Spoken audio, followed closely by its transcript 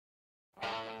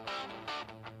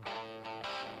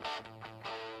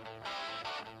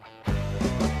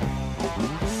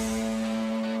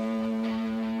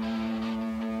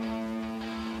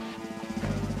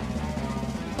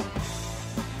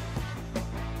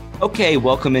Okay,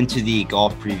 welcome into the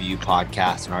Golf Preview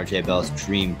Podcast and RJ Bell's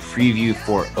Dream Preview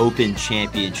for Open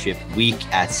Championship Week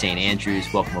at St. Andrews.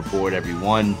 Welcome aboard,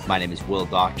 everyone. My name is Will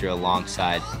Doctor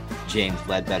alongside James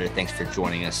Ledbetter. Thanks for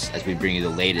joining us as we bring you the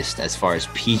latest as far as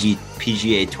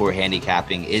PGA Tour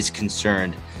handicapping is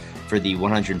concerned for the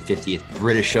 150th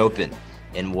British Open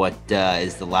in what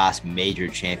is the last major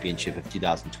championship of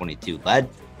 2022. Led?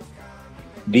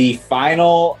 The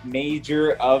final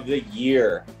major of the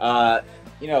year.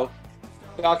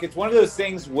 Doc, it's one of those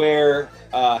things where,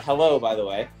 hello, by the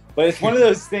way, but it's one of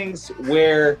those things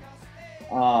where,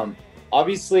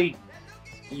 obviously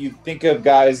you think of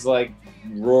guys like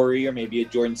Rory or maybe a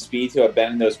Jordan Spieth who have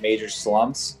been in those major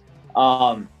slumps.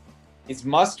 It's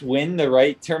must win the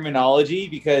right terminology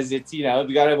because it's, we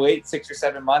got to wait 6 or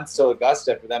 7 months till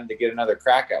Augusta for them to get another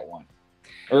crack at one.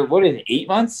 Or what is it, 8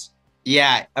 months?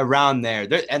 Yeah, around there.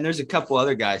 And there's a couple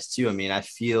other guys too. I mean, I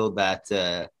feel that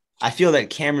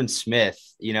Cameron Smith,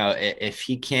 if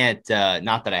he can't,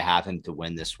 not that I have him to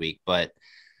win this week, but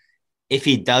if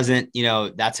he doesn't,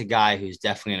 that's a guy who's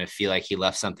definitely going to feel like he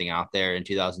left something out there in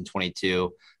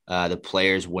 2022. The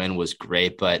Players win was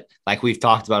great, but like we've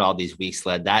talked about all these weeks,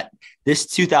 Led, that this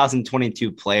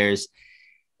 2022 Players,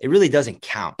 it really doesn't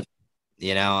count.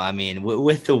 I mean,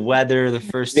 with the weather, the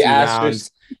first two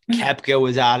rounds, Koepka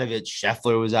was out of it.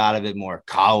 Scheffler was out of it.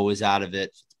 Morikawa was out of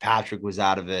it. Patrick was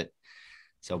out of it.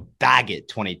 So bag it,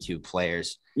 22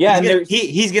 Players. Yeah,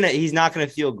 he's not gonna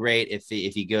feel great if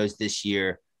he goes this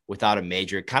year without a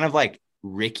major, kind of like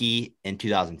Ricky in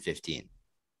 2015.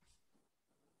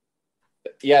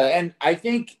 Yeah, and I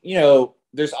think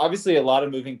there's obviously a lot of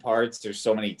moving parts. There's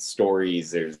so many stories.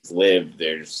 There's LIV.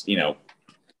 There's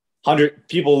 100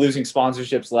 people losing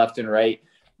sponsorships left and right.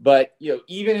 But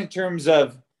even in terms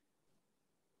of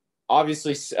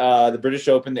obviously, the British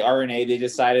Open, the R&A, they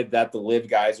decided that the LIV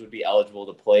guys would be eligible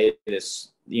to play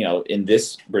this, in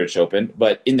this British Open.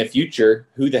 But in the future,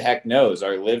 who the heck knows?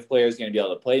 Are LIV players going to be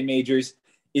able to play majors?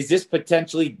 Is this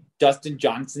potentially Dustin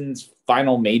Johnson's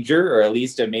final major, or at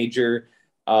least a major,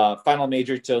 final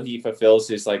major till he fulfills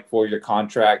his 4-year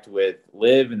contract with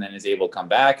LIV and then is able to come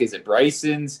back? Is it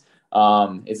Bryson's?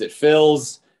 Is it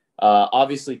Phil's?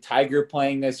 Obviously, Tiger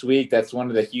playing this week. That's one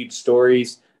of the huge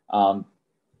stories.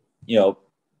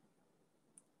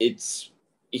 It's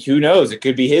who knows? It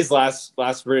could be his last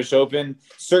British Open.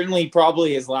 Certainly,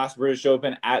 probably his last British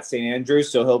Open at St.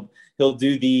 Andrews. So he'll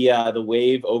do the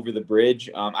wave over the bridge.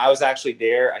 I was actually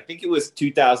there. I think it was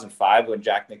 2005 when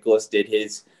Jack Nicklaus did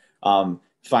his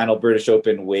final British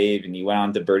Open wave, and he went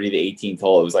on to birdie the 18th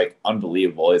hole. It was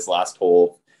unbelievable. His last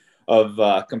hole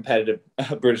of competitive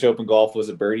British Open golf was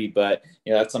a birdie, but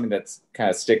that's something that's kind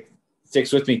of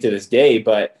sticks with me to this day.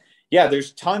 But yeah,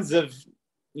 there's tons of,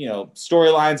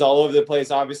 storylines all over the place.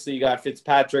 Obviously, you got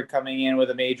Fitzpatrick coming in with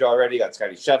a major already. You got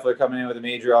Scotty Scheffler coming in with a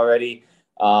major already.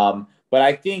 But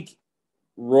I think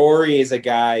Rory is a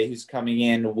guy who's coming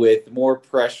in with more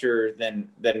pressure than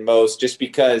most, just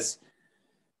because,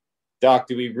 Doc,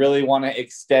 do we really want to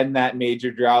extend that major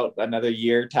drought another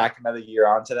year, tack another year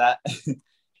onto that?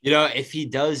 If he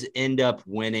does end up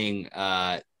winning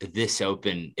this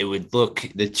Open, it would look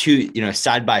the two,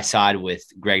 side by side with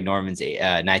Greg Norman's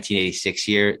 1986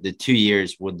 year, the 2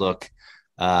 years would look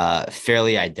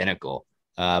fairly identical.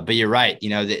 But you're right.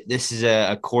 This is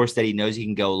a course that he knows he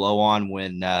can go low on.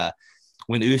 When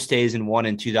Oosthuizen won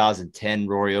in 2010,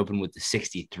 Rory opened with the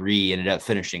 63, ended up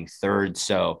finishing third.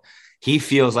 So he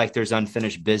feels like there's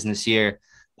unfinished business here.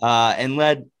 And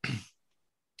Led,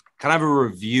 kind of a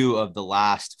review of the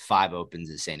last 5 Opens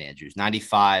at St. Andrews.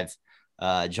 95,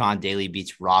 John Daly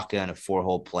beats Rocca in a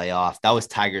 4-hole playoff. That was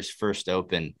Tiger's first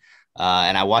Open.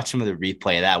 And I watched some of the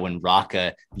replay of that when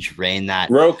Rocca drained that.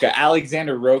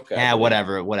 Alexander Roca. Yeah,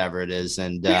 whatever it is.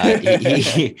 And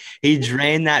he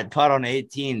drained that putt on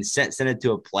 18, sent it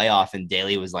to a playoff, and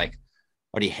Daly was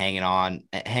already hanging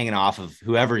off of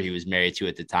whoever he was married to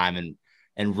at the time.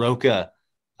 And Roca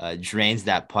drains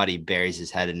that putt. He buries his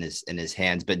head in his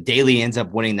hands. But Daly ends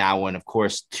up winning that one. Of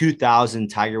course, 2000,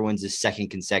 Tiger wins his second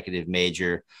consecutive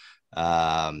major,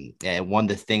 and won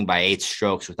the thing by 8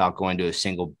 strokes without going to a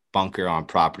single bunker on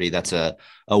property. That's a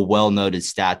well-noted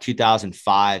stat.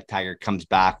 2005, Tiger comes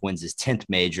back, wins his 10th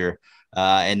major,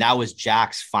 and that was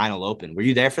Jack's final Open. Were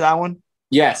you there for that one?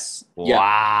 Yes.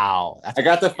 Wow. Yeah. I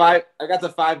got the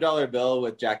 $5 bill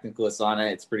with Jack Nicklaus on it.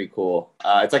 It's pretty cool.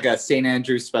 It's like a St.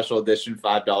 Andrews special edition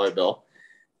 $5 bill.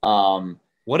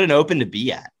 What an Open to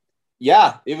be at.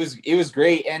 Yeah, it was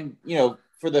great. And,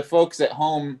 for the folks at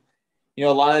home, a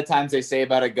lot of the times they say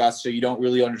about Augusta, you don't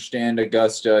really understand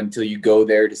Augusta until you go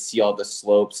there to see all the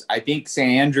slopes. I think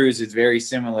St. Andrews is very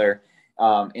similar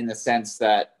in the sense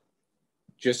that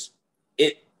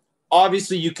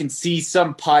obviously you can see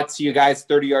some putts, you guys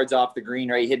 30 yards off the green,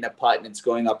 right? Hitting a putt and it's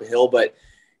going up a hill. But,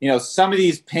 some of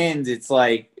these pins, it's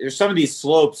like there's some of these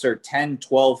slopes are 10,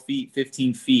 12 feet,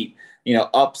 15 feet,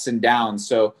 ups and downs.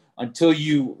 So until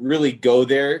you really go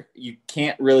there, you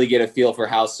can't really get a feel for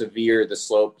how severe the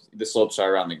slopes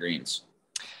are around the greens.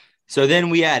 So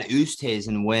then we had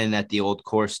Oosthuizen win at the Old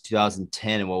Course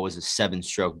 2010 and what was a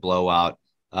 7-stroke blowout.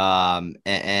 That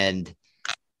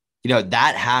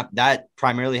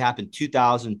primarily happened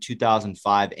 2000,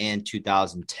 2005, and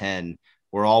 2010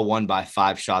 were all won by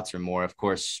 5 shots or more. Of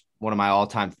course, one of my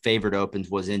all-time favorite opens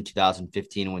was in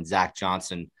 2015 when Zach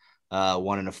Johnson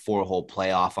won in a 4-hole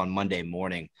playoff on Monday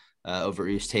morning over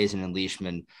Oosthuizen and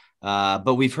Leishman.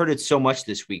 But we've heard it so much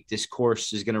this week. This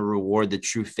course is going to reward the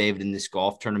true favorite in this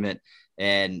golf tournament.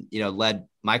 And, Led,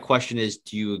 my question is,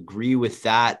 do you agree with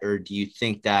that? Or do you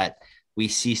think that we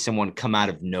see someone come out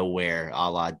of nowhere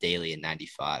a la Daly in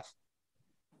 95?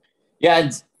 Yeah.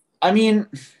 I mean,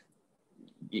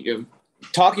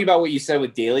 talking about what you said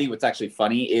with Daly, what's actually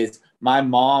funny is my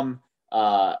mom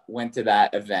went to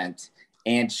that event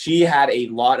and she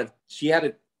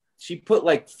put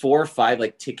like 4 or 5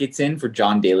 like tickets in for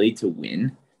John Daly to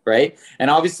win. Right.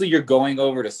 And obviously you're going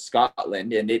over to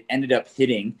Scotland and it ended up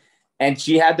hitting, and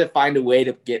she had to find a way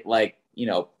to get like,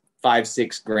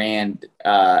 5-6 grand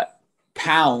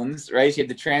pounds, right? She had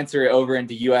to transfer it over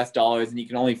into US dollars and you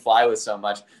can only fly with so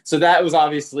much. So that was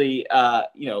obviously, a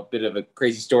bit of a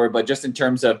crazy story, but just in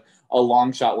terms of a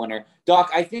long shot winner, Doc,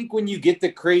 I think when you get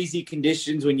the crazy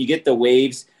conditions, when you get the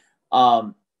waves,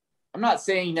 I'm not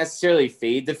saying necessarily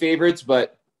fade the favorites,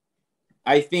 but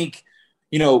I think,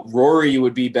 Rory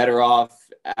would be better off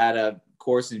at a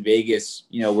course in Vegas,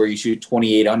 where you shoot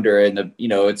 28 under and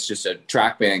it's just a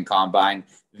TrackMan combine,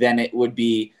 than it would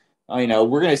be, we're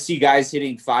going to see guys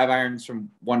hitting 5 irons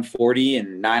from 140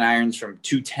 and 9 irons from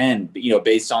 210,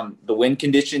 based on the wind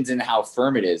conditions and how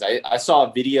firm it is. I saw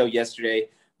a video yesterday,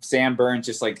 Sam Burns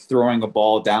just like throwing a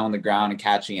ball down on the ground and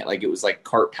catching it like it was like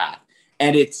cart path.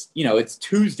 And it's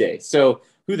Tuesday. So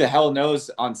who the hell knows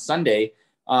on Sunday,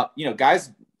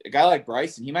 guys, a guy like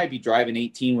Bryson, he might be driving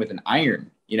 18 with an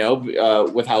iron,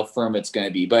 with how firm it's going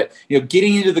to be. But,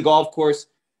 getting into the golf course,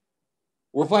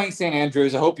 we're playing St.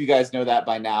 Andrews. I hope you guys know that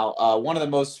by now. One of the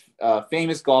most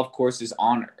famous golf courses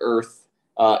on earth.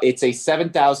 It's a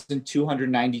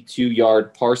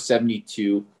 7,292-yard par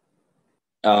 72.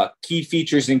 Key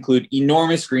features include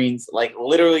enormous greens, like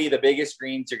literally the biggest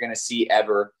greens you're going to see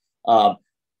ever. A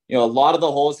lot of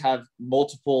the holes have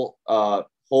multiple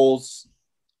holes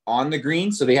on the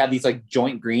green. So they have these like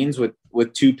joint greens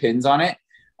with 2 pins on it.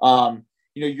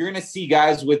 You're going to see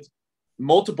guys with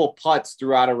multiple putts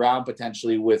throughout a round,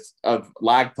 potentially of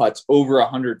lag putts over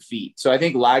 100 feet. So I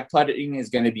think lag putting is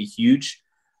going to be huge.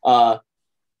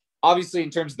 Obviously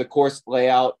in terms of the course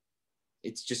layout,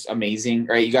 it's just amazing,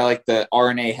 right? You got like the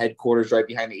R&A headquarters right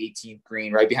behind the 18th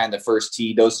green, right behind the first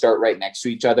tee. Those start right next to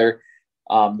each other.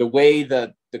 The way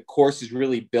the course is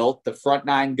really built, the front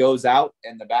 9 goes out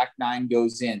and the back 9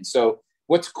 goes in. So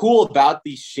what's cool about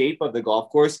the shape of the golf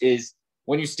course is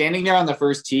when you're standing there on the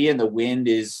first tee and the wind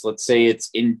is, let's say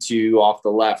it's into off the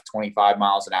left, 25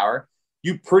 miles an hour,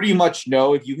 you pretty much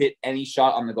know if you hit any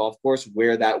shot on the golf course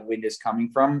where that wind is coming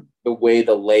from, the way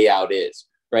the layout is,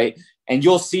 right? And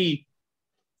you'll see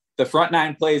the front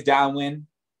 9 plays downwind,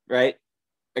 right?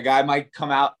 A guy might come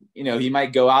out, he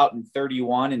might go out in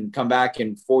 31 and come back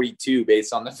in 42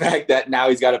 based on the fact that now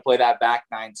he's got to play that back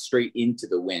 9 straight into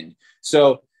the wind.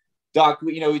 So, Doc,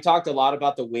 we talked a lot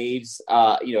about the waves.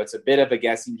 It's a bit of a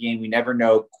guessing game. We never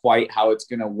know quite how it's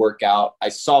going to work out. I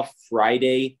saw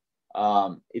Friday,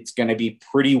 it's going to be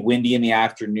pretty windy in the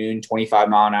afternoon,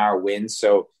 25-mile-an-hour winds.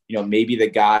 So, maybe the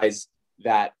guys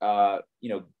that,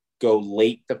 go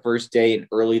late the first day and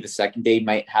early the second day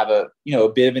might have a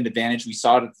bit of an advantage. We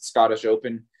saw it at the Scottish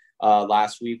Open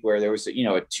last week where there was a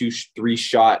 2-3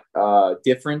 shot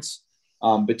difference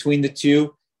between the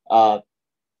two. But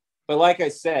like I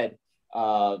said,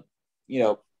 very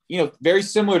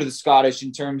similar to the Scottish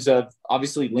in terms of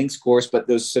obviously links course, but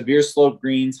those severe slope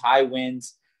greens, high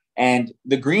winds, and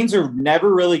the greens are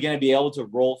never really going to be able to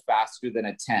roll faster than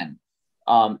a 10.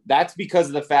 That's because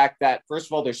of the fact that, first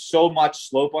of all, there's so much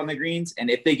slope on the greens. And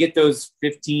if they get those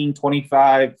 15,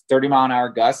 25, 30 mile an hour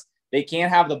gusts, they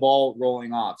can't have the ball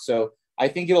rolling off. So I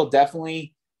think it'll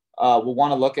definitely, we'll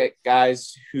want to look at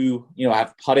guys who,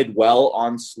 have putted well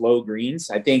on slow greens.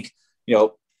 I think,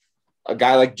 a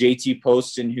guy like JT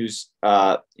Poston, who's,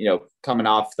 coming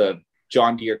off the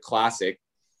John Deere Classic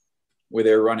where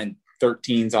they're running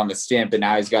 13s on the stimp. And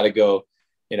now he's got to go,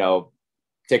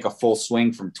 take a full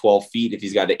swing from 12 feet if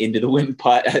he's got to into the wind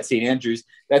putt at St. Andrews.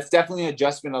 That's definitely an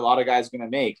adjustment a lot of guys are going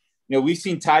to make. we've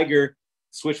seen Tiger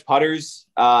switch putters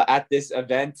at this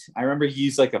event. I remember he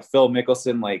used like a Phil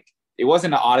Mickelson, like it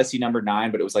wasn't an Odyssey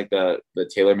 #9, but it was like the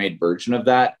tailor-made version of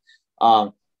that,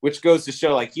 which goes to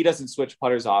show like he doesn't switch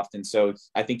putters often. So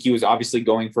I think he was obviously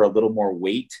going for a little more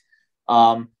weight.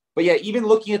 But yeah, even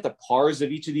looking at the pars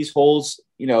of each of these holes,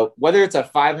 whether it's a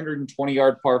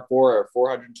 520-yard par 4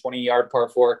 or 420-yard par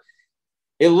 4,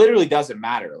 it literally doesn't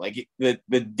matter. Like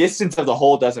the distance of the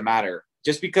hole doesn't matter,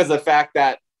 just because of the fact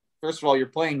that, first of all, you're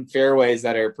playing fairways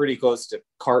that are pretty close to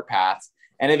cart paths.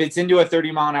 And if it's into a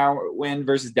 30-mile-an-hour wind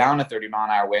versus down a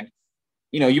 30-mile-an-hour wind,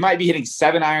 you might be hitting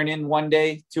 7-iron in one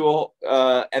day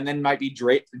and then might be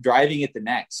driving it the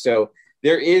next. So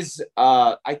there is,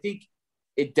 I think,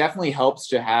 it definitely helps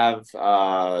to have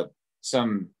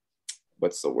some,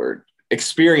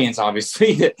 experience,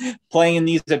 obviously, playing in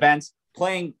these events,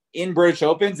 playing in British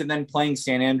Opens, and then playing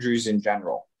St. Andrews in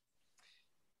general.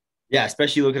 Yeah,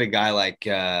 especially look at a guy like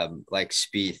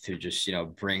Spieth, who just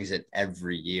brings it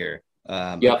every year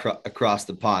across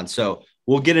the pond. So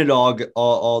we'll get into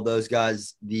all those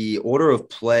guys. The order of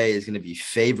play is going to be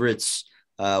favorites.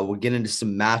 We'll get into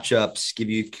some matchups, give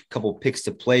you a couple picks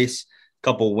to place, a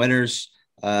couple winners.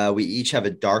 We each have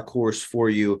a dark horse for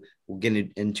you. We'll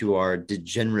get into our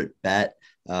degenerate bet,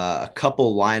 a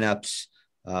couple lineups.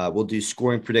 We'll do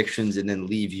scoring predictions and then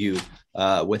leave you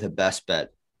with a best bet.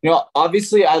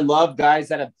 Obviously, I love guys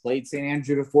that have played St.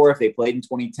 Andrew before. If they played in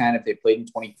 2010, if they played in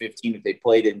 2015, if they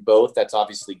played in both, that's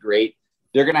obviously great.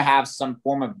 They're going to have some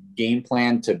form of game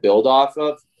plan to build off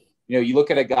of. You look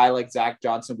at a guy like Zach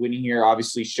Johnson winning here,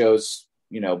 obviously shows,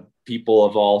 people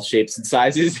of all shapes and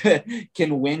sizes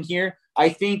can win here. I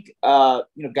think,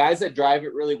 guys that drive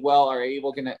it really well are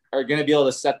going to be able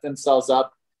to set themselves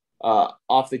up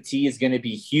off the tee is going to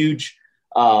be huge.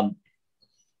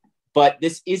 But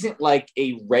this isn't like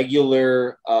a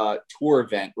regular tour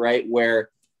event, right? Where,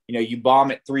 you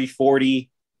bomb at 340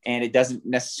 and it doesn't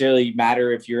necessarily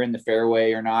matter if you're in the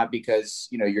fairway or not, because,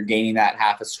 you're gaining that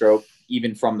half a stroke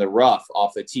even from the rough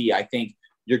off the tee. I think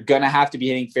you're going to have to be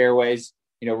hitting fairways.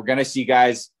 We're going to see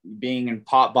guys being in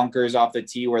pot bunkers off the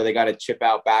tee where they got to chip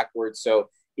out backwards. So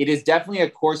it is definitely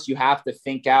a course you have to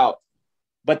think out.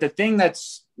 But the thing that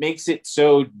makes it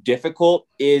so difficult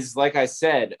is, like I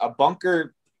said, a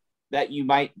bunker that you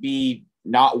might be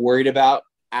not worried about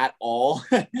at all.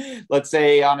 Let's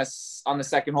say on the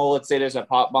second hole, let's say there's a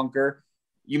pot bunker.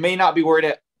 You may not be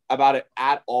worried about it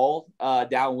at all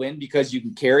downwind because you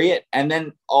can carry it. And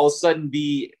then all of a sudden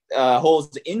be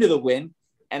holes into the wind.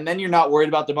 And then you're not worried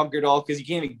about the bunker at all because you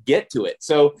can't even get to it.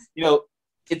 So,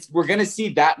 we're going to see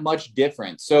that much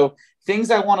difference. So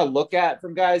things I want to look at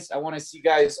from guys, I want to see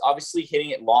guys obviously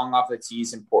hitting it long off the tee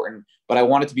is important, but I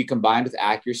want it to be combined with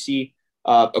accuracy.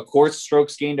 Of course,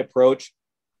 strokes gained approach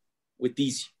with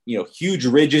these, huge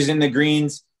ridges in the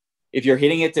greens. If you're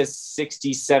hitting it to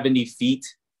 60, 70 feet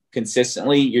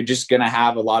consistently, you're just going to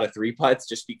have a lot of three putts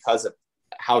just because of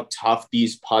how tough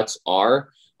these putts are.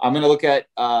 I'm going to look at,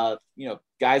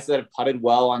 guys that have putted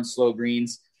well on slow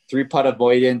greens, 3-putt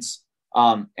avoidance,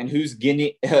 and who's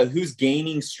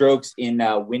gaining strokes in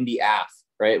windy AF,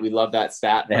 right? We love that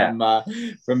stat from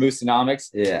Moosonomics.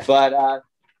 Yeah. But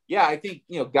I think,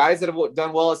 guys that have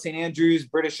done well at St. Andrews,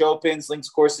 British Opens, links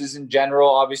courses in general,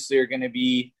 obviously are going to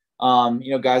be,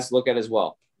 guys to look at as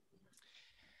well.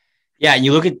 Yeah, and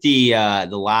you look at the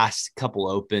last couple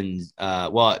Opens,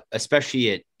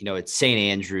 especially at St.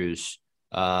 Andrews.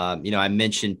 I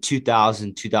mentioned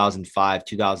 2000, 2005,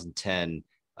 2010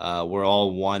 were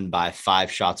all won by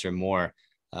 5 shots or more.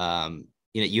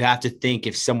 You have to think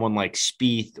if someone like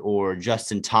Spieth or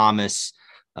Justin Thomas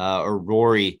or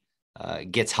Rory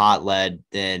gets hot lead,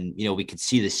 then, we could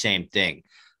see the same thing.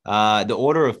 The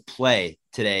order of play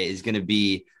today is going to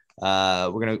be, we're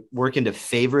going to work into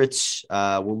favorites.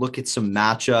 We'll look at some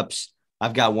matchups.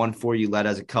 I've got one for you. Led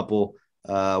has a couple.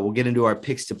 We'll get into our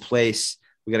picks to place.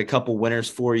 We got a couple winners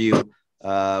for you.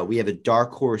 We have a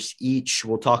dark horse each.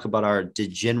 We'll talk about our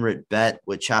degenerate bet,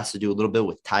 which has to do a little bit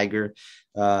with Tiger.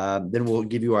 Then we'll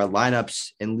give you our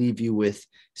lineups and leave you with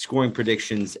scoring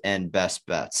predictions and best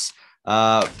bets.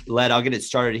 Led, I'll get it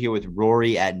started here with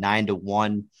Rory at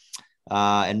 9-1.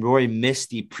 And Rory missed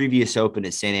the previous Open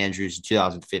at St. Andrews in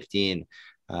 2015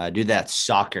 due to that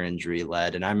soccer injury,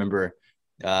 Led. And I remember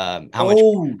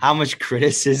how much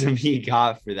criticism he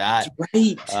got for that.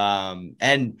 That's right.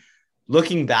 And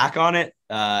looking back on it,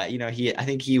 I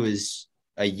think he was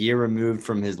a year removed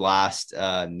from his last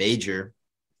major,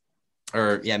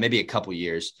 or maybe a couple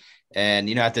years. And,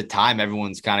 at the time,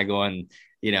 everyone's kind of going,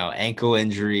 ankle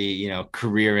injury,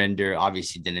 career ender,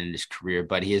 obviously didn't end his career,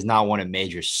 but he has not won a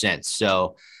major since.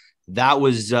 So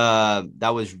that's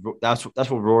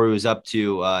what Rory was up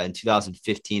to in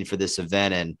 2015 for this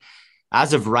event. And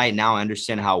as of right now, I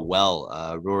understand how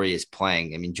well Rory is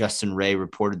playing. I mean, Justin Ray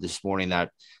reported this morning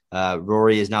that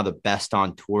Rory is now the best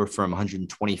on tour from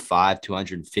 125 to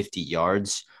 150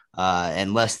 yards.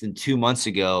 And less than 2 months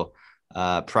ago,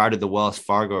 prior to the Wells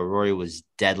Fargo, Rory was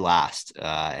dead last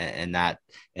in that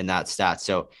stat.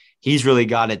 So he's really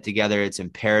got it together. It's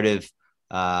imperative,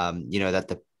 that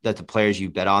the players you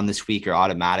bet on this week are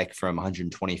automatic from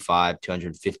 125 to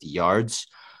 150 yards.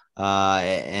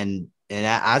 And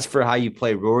as for how you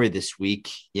play Rory this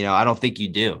week, I don't think you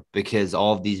do, because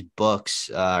all of these books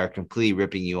are completely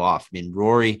ripping you off. I mean,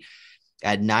 Rory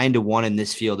at 9-1 in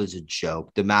this field is a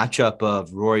joke. The matchup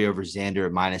of Rory over Xander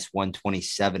at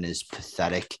 -127 is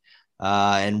pathetic.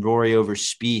 And Rory over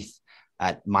Spieth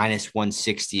at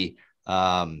 -160,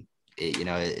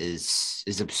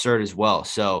 is absurd as well.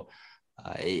 So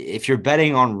if you're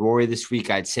betting on Rory this week,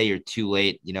 I'd say you're too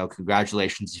late.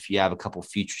 Congratulations if you have a couple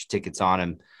futures tickets on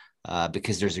him,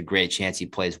 because there's a great chance he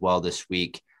plays well this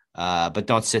week. But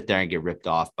don't sit there and get ripped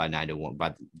off by 9-1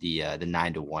 by the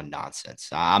 9-1 nonsense.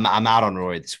 I'm out on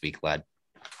Rory this week, Led.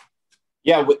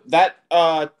 Yeah, with that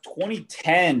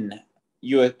 2010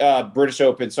 British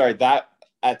Open, that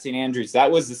at St. Andrews, that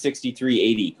was the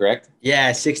 63-80, correct?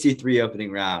 Yeah, 63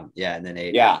 opening round. Yeah, and then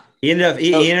 80. Yeah. He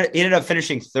ended up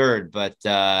finishing third, but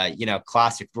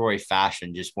classic Rory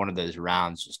fashion, just one of those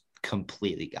rounds just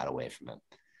completely got away from him.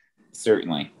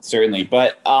 Certainly.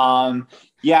 But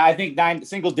I think 9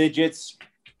 single digits.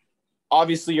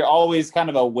 Obviously, you're always kind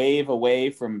of a wave away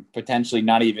from potentially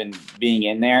not even being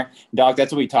in there. Doc,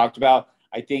 that's what we talked about.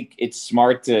 I think it's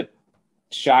smart to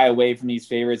shy away from these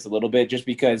favorites a little bit, just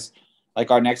because,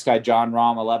 like our next guy, Jon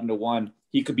Rahm, 11-1,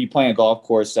 he could be playing a golf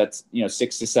course that's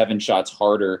 6 to 7 shots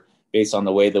harder based on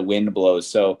the way the wind blows.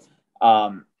 So,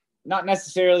 not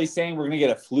necessarily saying we're going to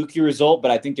get a fluky result, but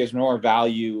I think there's more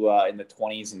value in the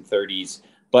 20s and 30s.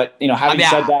 But having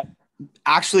said that,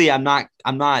 actually, I'm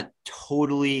not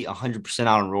totally 100%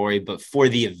 out on Rory, but for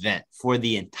the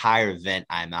entire event,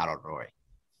 I'm out on Rory.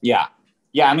 Yeah.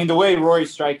 I mean, the way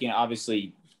Rory's striking,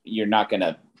 obviously, you're not going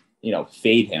to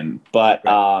fade him. But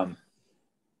right.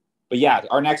 But yeah,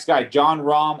 our next guy, Jon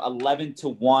Rahm,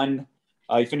 11-1.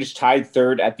 He finished tied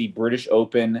third at the British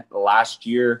Open last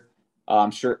year.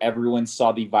 I'm sure everyone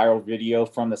saw the viral video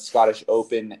from the Scottish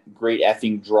Open. Great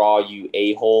effing draw, you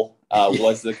a-hole,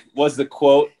 was the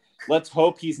quote. Let's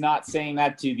hope he's not saying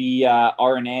that to the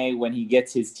R&A when he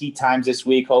gets his tee times this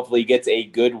week. Hopefully he gets a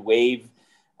good wave.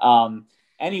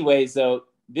 Anyways, though,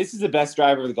 this is the best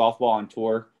driver of the golf ball on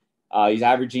tour. He's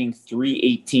averaging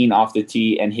 318 off the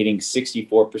tee and hitting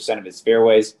 64% of his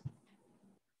fairways.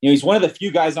 He's one of the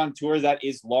few guys on tour that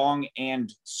is long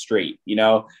and straight.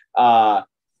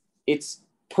 It's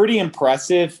pretty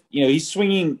impressive. He's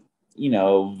swinging,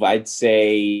 I'd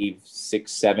say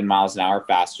 6-7 miles an hour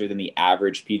faster than the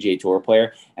average PGA Tour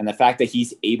player. And the fact that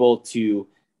he's able to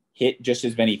hit just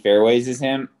as many fairways as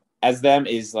them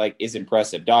is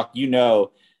impressive. Doc,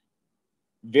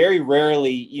 very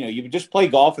rarely, you just play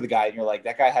golf with a guy and you're like,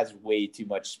 that guy has way too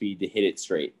much speed to hit it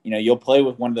straight. You'll play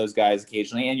with one of those guys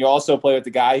occasionally, and you'll also play with the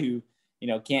guy who,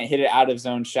 can't hit it out of his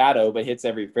own shadow, but hits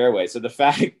every fairway. So the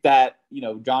fact that,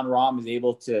 Jon Rahm is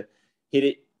able to hit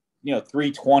it,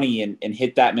 320 and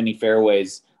hit that many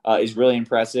fairways is really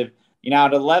impressive.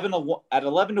 At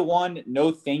 11-1,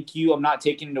 no, thank you. I'm not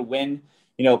taking him to win,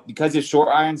 because his short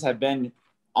irons have been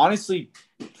honestly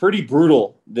pretty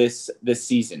brutal this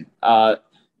season.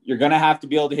 You're going to have to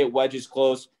be able to hit wedges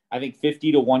close. I think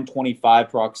 50 to 125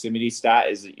 proximity stat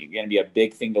is going to be a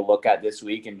big thing to look at this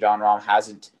week, and Jon Rahm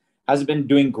hasn't been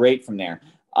doing great from there.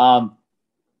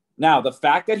 Now, the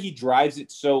fact that he drives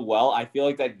it so well, I feel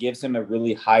like that gives him a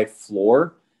really high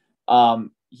floor.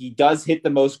 He does hit the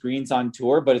most greens on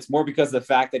tour, but it's more because of the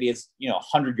fact that he has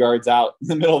 100 yards out in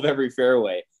the middle of every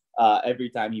fairway every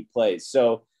time he plays.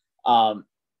 So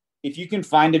if you can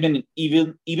find him in an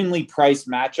evenly priced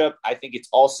matchup, I think it's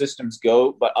all systems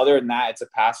go. But other than that, it's a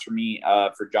pass for me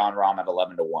for Jon Rahm at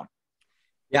 11-1.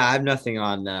 Yeah, I have nothing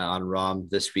on Rahm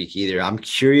this week either. I'm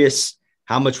curious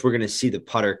how much we're going to see the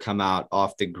putter come out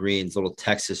off the greens, little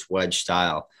Texas wedge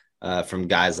style from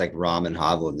guys like Rahm and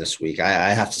Hovland this week.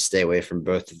 I have to stay away from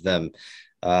both of them.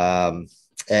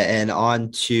 And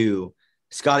on to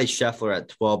Scotty Scheffler at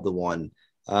 12-1.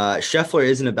 Scheffler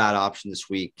isn't a bad option this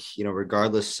week,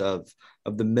 regardless of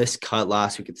the missed cut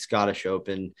last week at the Scottish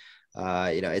Open.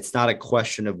 It's not a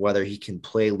question of whether he can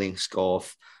play links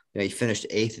golf. He finished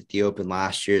 8th at the Open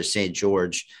last year at St.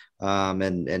 George,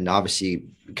 and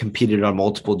obviously competed on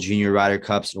multiple Junior Ryder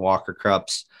Cups and Walker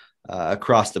Cups.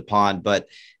 across the pond. But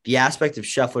the aspect of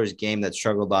Scheffler's game that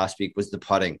struggled last week was the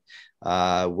putting,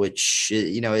 which,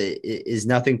 is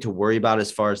nothing to worry about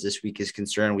as far as this week is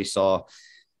concerned. We saw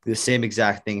the same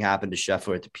exact thing happen to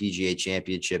Scheffler at the PGA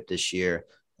Championship this year.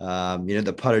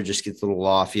 The putter just gets a little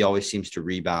off. He always seems to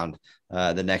rebound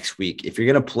the next week. If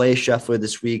you're going to play Scheffler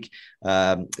this week,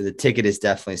 the ticket is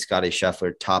definitely Scotty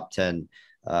Scheffler, top 10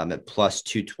 at plus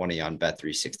 220 on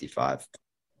Bet365.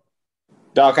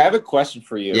 Doc, I have a question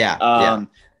for you. Yeah.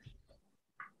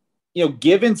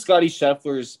 Given Scotty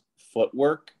Scheffler's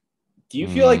footwork, do you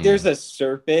feel like there's a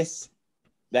surface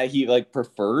that he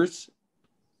prefers?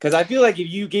 Because I feel like if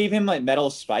you gave him metal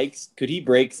spikes, could he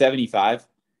break 75?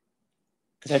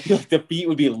 Because I feel like the feet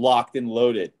would be locked and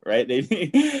loaded, right?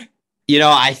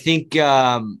 I think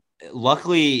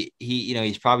luckily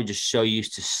he's probably just so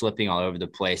used to slipping all over the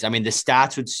place. I mean, the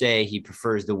stats would say he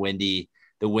prefers the windy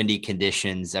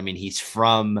conditions. I mean, he's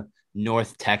from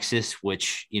North Texas,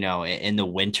 which, in the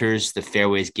winters, the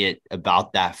fairways get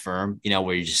about that firm,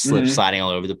 where you just sliding all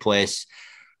over the place.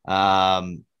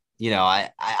 I'd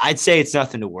say it's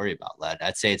nothing to worry about, Led.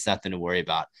 I'd say it's nothing to worry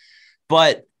about.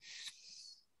 But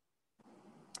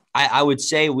I would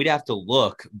say we'd have to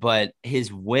look, but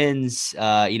his wins,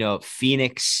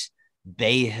 Phoenix,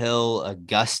 Bay Hill,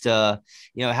 Augusta,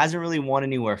 hasn't really won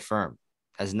anywhere firm,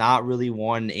 has not really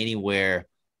won anywhere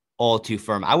all too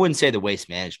firm. I wouldn't say the Waste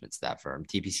Management's that firm.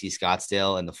 TPC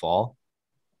Scottsdale in the fall.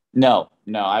 No,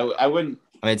 I wouldn't.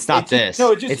 I mean, it's not this.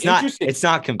 No, it's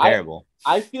not comparable.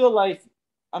 I feel like,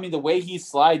 the way he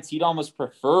slides, he'd almost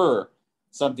prefer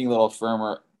something a little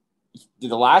firmer.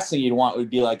 The last thing you'd want would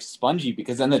be spongy,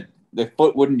 because then the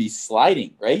foot wouldn't be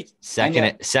sliding, right? Second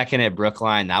at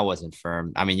Brookline, that wasn't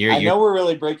firm. I mean, I know we're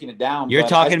really breaking it down. You're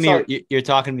talking to me. You're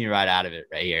talking to me right out of it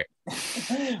right here.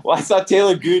 Well, I saw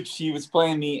Taylor Gooch. He was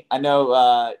playing me. I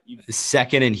know.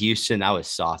 Second in Houston, that was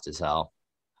soft as hell.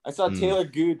 I saw Taylor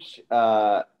Gooch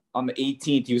on the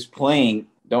 18th. He was playing.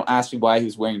 Don't ask me why he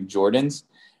was wearing Jordans,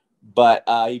 but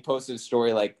he posted a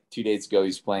story 2 days ago.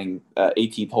 He's playing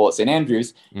 18th hole at St.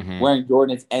 Andrews, wearing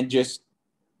Jordans, and just,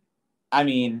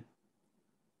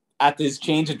 at this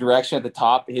change of direction at the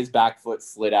top, his back foot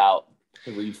slid out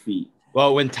 3 feet.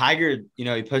 Well, when Tiger,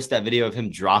 he posted that video of him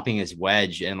dropping his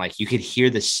wedge, and you could hear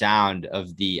the sound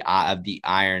of the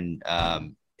iron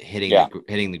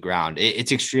hitting the ground.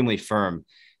 It's extremely firm.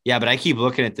 Yeah, but I keep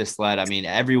looking at this, Led. I mean,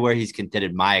 everywhere he's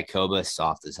contended, Mayakoba is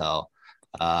soft as hell.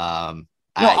 I'm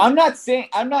not saying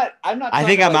I'm not. I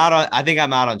think I'm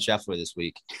out on Scheffler this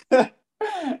week.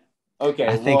 Okay,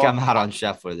 I think I'm out on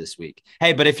Scheffler this week.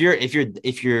 Hey, but if you're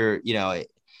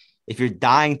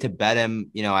dying to bet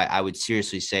him, I would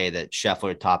seriously say that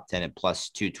Scheffler top 10 at plus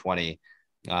 220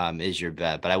 is your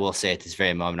bet. But I will say at this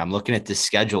very moment, I'm looking at this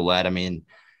schedule, Led. I mean,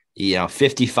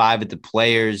 55 at the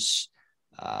Players,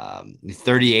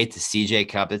 38 to CJ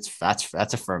Cup.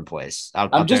 That's a firm place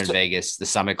out there in Vegas, the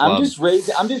Summit Club. I'm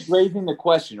just raising the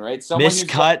question, right? Missed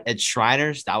cut at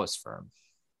Shriners, that was firm.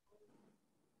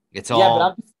 It's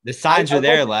all the signs are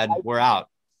there, Led. We're out.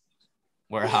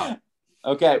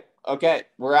 Okay.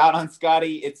 We're out on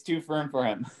Scotty. It's too firm for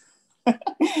him.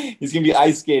 He's gonna be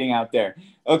ice skating out there.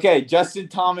 Okay, Justin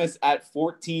Thomas at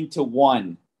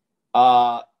 14-1.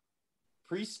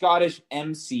 Pre-Scottish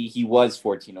MC, he was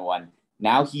 14-1.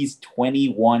 Now he's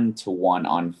 21-1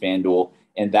 on FanDuel,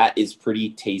 and that is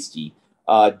pretty tasty.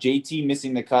 JT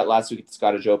missing the cut last week at the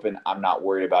Scottish Open. I'm not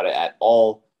worried about it at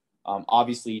all.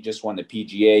 Obviously, he just won the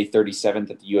PGA, 37th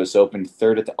at the U.S. Open,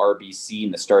 3rd at the RBC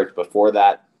in the starts before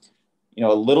that. A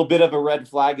little bit of a red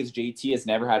flag is JT has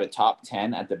never had a top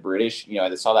 10 at the British.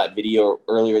 I saw that video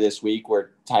earlier this week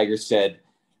where Tiger said,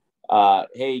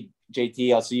 hey,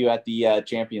 JT, I'll see you at the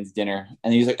Champions dinner.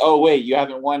 And he's like, oh, wait, you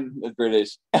haven't won the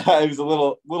British. It was a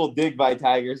little dig by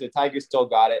Tiger. So Tiger still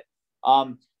got it.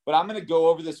 But I'm going to go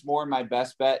over this more in my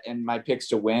best bet and my picks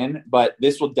to win. But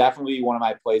this will definitely be one of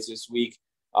my plays this week.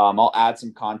 I'll add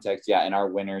some context, in our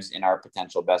winners, in our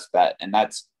potential best bet. And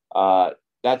that's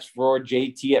for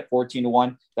JT at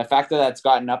 14-1. The fact that that's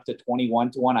gotten up to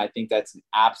 21-1, I think that's an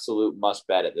absolute must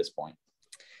bet at this point.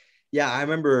 Yeah, I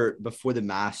remember before the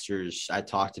Masters, I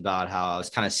talked about how I was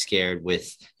kind of scared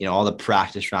with, all the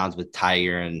practice rounds with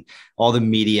Tiger and all the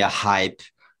media hype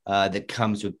that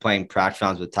comes with playing practice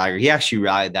rounds with Tiger. He actually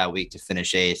rallied that week to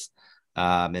finish 8th.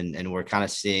 And we're kind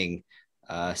of seeing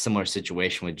a similar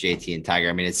situation with JT and Tiger.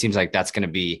 I mean, it seems like that's going to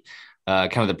be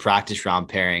kind of the practice round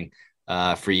pairing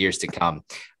for years to come.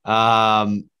 I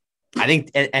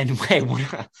think, and wait,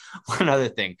 one other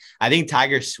thing. I think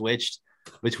Tiger switched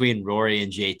between Rory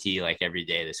and JT every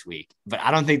day this week, but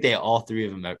I don't think all three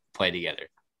of them play together.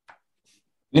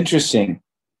 Interesting.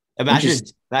 Imagine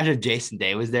if Jason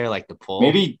Day was there, the pull.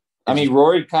 Maybe I mean,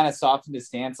 Rory kind of softened his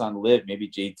stance on Liv. Maybe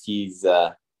JT's,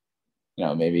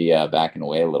 backing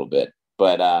away a little bit.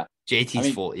 But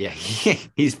JT's full. Yeah,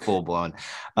 he's full blown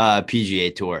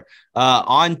PGA Tour.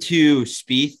 On to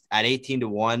Spieth at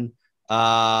 18-1.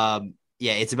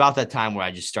 Yeah, it's about that time where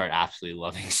I just start absolutely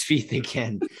loving Spieth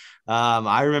again.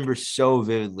 I remember so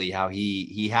vividly how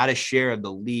he had a share of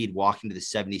the lead walking to the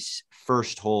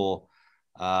 71st hole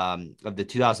of the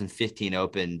 2015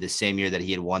 Open, the same year that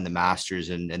he had won the Masters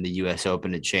and the U.S.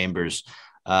 Open at Chambers.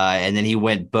 And then he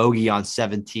went bogey on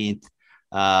 17th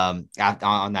on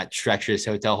that treacherous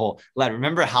hotel hole. Lad,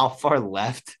 remember how far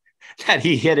left that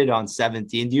he hit it on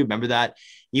 17? Do you remember that?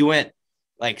 He went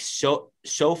like so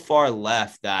far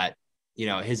left that, you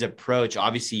know, his approach,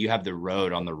 obviously you have the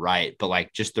road on the right, but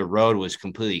like just the road was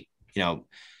completely, you know,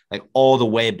 like all the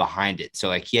way behind it. So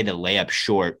like he had to lay up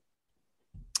short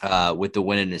with the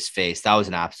wind in his face. That was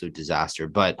an absolute disaster.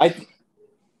 But go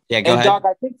ahead. Doc,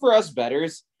 I think for us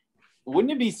bettors,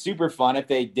 wouldn't it be super fun if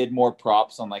they did more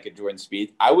props on like a Jordan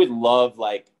Spieth? I would love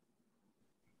like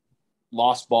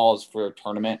lost balls for a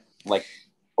tournament, like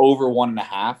over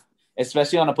 1.5,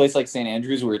 especially on a place like St.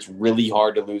 Andrews where it's really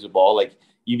hard to lose a ball. Like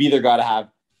you've either got to have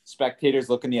spectators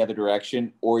looking the other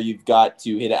direction or you've got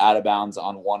to hit it out of bounds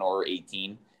on 1 or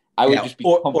 18. I would just be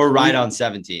or right on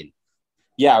 17.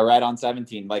 Yeah, right on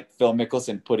 17. Like Phil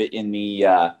Mickelson put it in the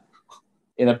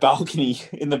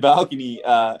balcony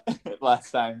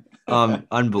last time.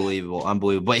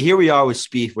 Unbelievable. But here we are with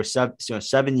Spieth. We're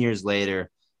 7 years later.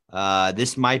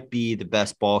 This might be the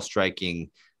best ball striking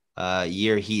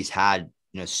year he's had,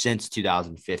 you know, since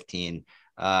 2015.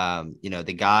 You know,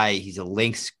 the guy, he's a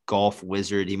links golf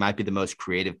wizard. He might be the most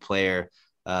creative player,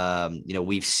 you know,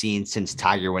 we've seen since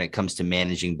Tiger when it comes to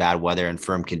managing bad weather and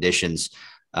firm conditions.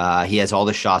 He has all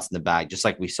the shots in the bag, just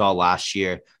like we saw last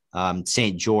year,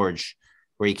 St. George,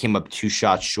 where he came up 2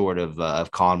 shots short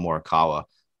of Colin Morikawa.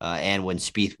 And when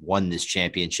Spieth won this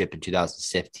championship in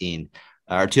 2017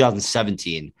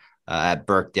 at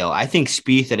Birkdale. I think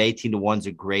Spieth at 18-1 is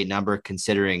a great number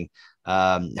considering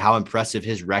how impressive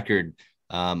his record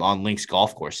on links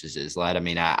golf courses is. Led. I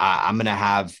mean, I'm gonna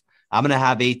have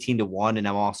 18-1, and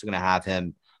I'm also gonna have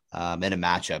him in a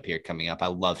matchup here coming up. I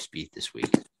love Spieth this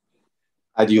week.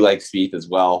 I do like Spieth as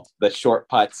well. The short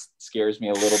putts scares me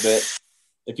a little bit.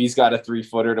 If he's got a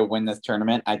 3-footer to win this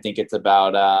tournament, I think it's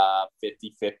about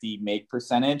 50-50 make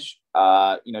percentage.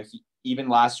 You know, even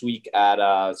last week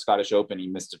at Scottish Open, he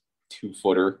missed a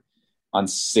 2-footer on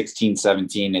 16,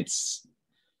 17. It's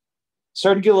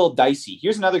starting to get a little dicey.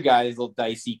 Here's another guy that's a little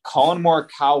dicey. Colin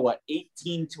Morikawa,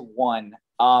 18-1.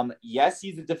 Yes,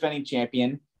 he's a defending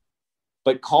champion,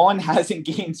 but Colin hasn't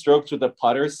gained strokes with a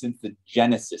putter since the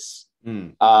Genesis.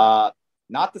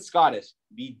 Not the Scottish,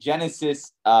 the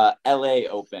Genesis LA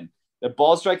Open. The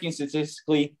ball striking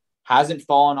statistically hasn't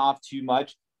fallen off too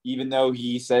much, even though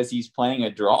he says he's playing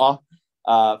a draw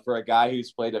for a guy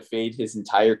who's played a fade his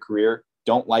entire career.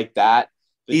 Don't like that.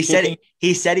 He said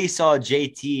he saw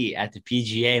JT at the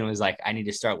PGA and was like, I need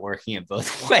to start working it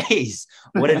both ways.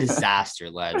 What a disaster,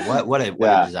 Led. What a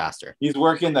disaster. He's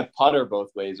working the putter both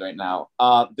ways right now.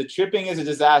 The chipping is a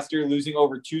disaster, losing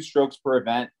over 2 strokes per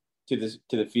event to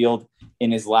the field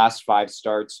in his last 5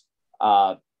 starts.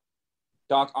 Doc,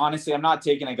 honestly, I'm not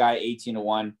taking a guy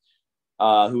 18-1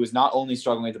 who is not only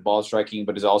struggling with the ball striking,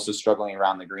 but is also struggling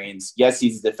around the greens. Yes,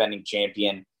 he's a defending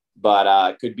champion,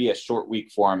 but could be a short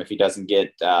week for him if he doesn't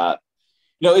get,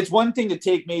 it's one thing to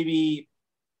take maybe,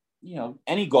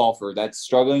 any golfer that's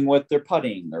struggling with their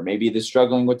putting, or maybe they're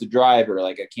struggling with the driver,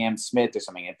 like a Cam Smith or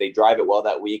something. If they drive it well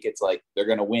that week, it's like they're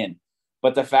going to win.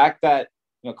 But the fact that,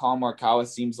 Colin Morikawa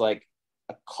seems like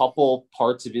a couple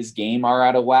parts of his game are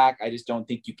out of whack, I just don't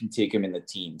think you can take him in the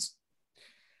teens.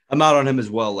 I'm out on him as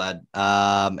well, Led.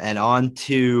 And on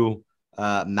to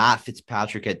Matt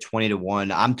Fitzpatrick at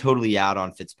 20-1. I'm totally out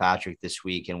on Fitzpatrick this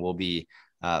week, and we'll be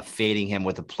fading him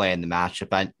with a play in the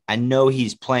matchup. I know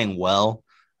he's playing well,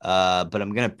 but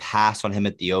I'm going to pass on him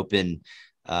at the Open,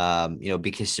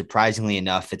 because surprisingly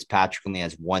enough, Fitzpatrick only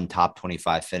has 1 top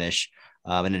 25 finish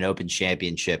in an Open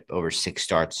championship over 6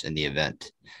 starts in the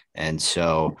event. And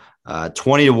so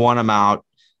 20-1, I'm out.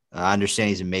 I understand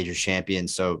he's a major champion,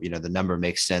 so, the number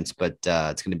makes sense, but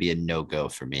it's going to be a no-go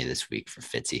for me this week for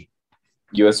Fitzy.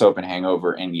 U.S. Open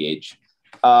hangover, NBH.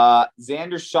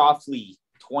 Xander Schauffele,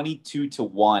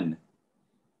 22-1.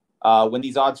 When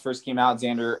these odds first came out,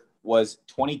 Xander was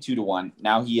 22-1.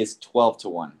 Now he is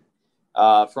 12-1.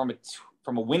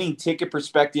 From a winning ticket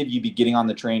perspective, you'd be getting on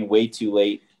the train way too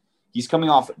late. He's coming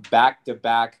off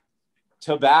back-to-back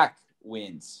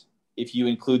wins, if you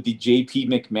include the J.P.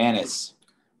 McManus,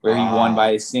 where he won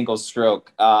by a single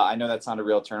stroke. I know that's not a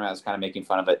real tournament. I was kind of making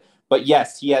fun of it. But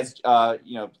yes, he has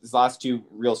his last two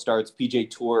real starts, PJ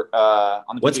Tour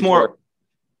on the What's PJ more Tour.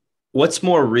 what's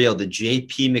more real, the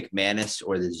JP McManus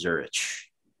or the Zurich?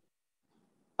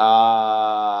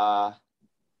 I'm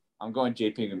going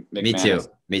JP McManus.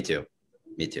 Me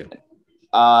too.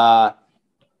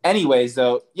 Anyways,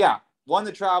 though, yeah, won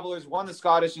the Travelers, won the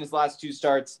Scottish in his last two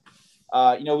starts.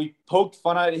 We poked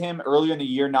fun at him earlier in the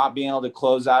year not being able to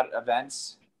close out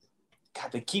events. God,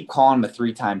 they keep calling him a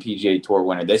 3-time PGA Tour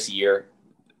winner this year.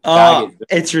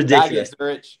 It's ridiculous.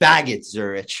 Baggett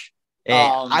Zurich.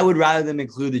 I would rather them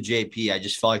include the JP. I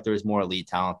just felt like there was more elite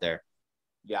talent there.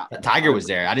 Yeah. Tiger was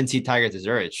there. I didn't see Tiger at the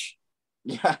Zurich.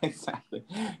 Yeah, exactly.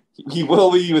 He will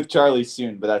be with Charlie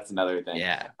soon, but that's another thing.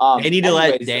 Yeah. They need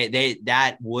to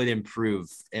that would improve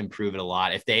it a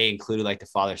lot. If they included like the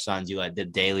father sons, you let the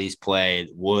Dailies play,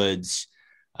 Woods.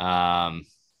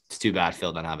 It's too bad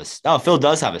Phil doesn't have Phil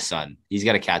does have a son. He's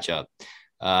got to catch up.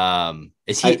 I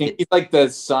think he's like the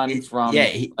son from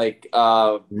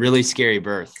really scary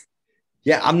birth.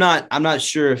 Yeah, I'm not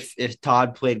sure if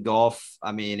Todd played golf.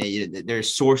 I mean,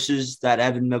 there's sources that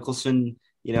Evan Mickelson,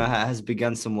 has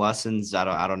begun some lessons.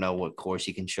 I don't know what course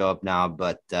he can show up now,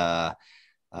 but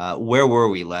where were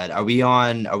we led? Are we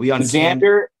on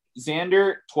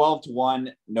Xander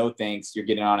 12-1? No thanks. You're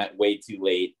getting on it way too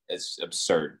late. It's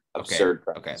absurd.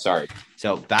 Okay. Sorry.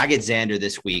 So Baggett Xander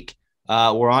this week.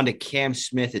 We're on to Cam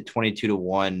Smith at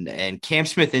 22-1, and Cam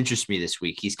Smith interests me this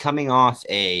week. He's coming off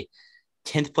a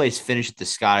 10th place finish at the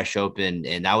Scottish Open,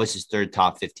 and that was his third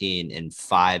top 15 in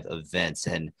 5 events.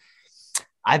 And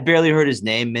I've barely heard his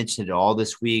name mentioned at all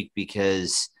this week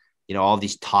because, all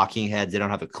these talking heads, they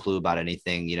don't have a clue about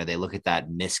anything. They look at that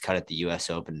miscut at the U.S.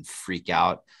 Open and freak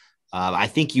out. I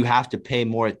think you have to pay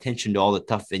more attention to all the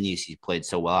tough venues he's played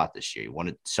so well at this year. He won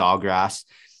at Sawgrass,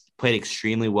 played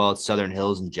extremely well at Southern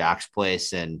Hills and Jack's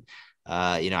Place. And,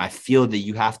 I feel that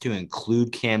you have to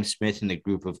include Cam Smith in the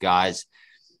group of guys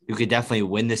who could definitely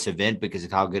win this event because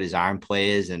of how good his iron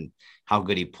play is and how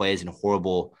good he plays in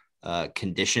horrible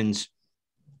conditions.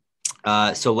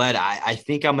 So, Led, I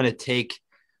think I'm going to take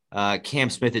Cam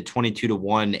Smith at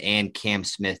 22-1 and Cam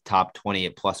Smith top 20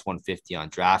 at plus 150 on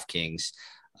DraftKings.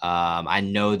 I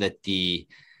know that the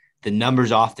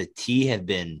numbers off the tee have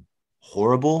been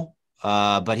horrible,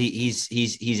 but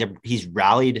he's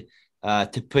rallied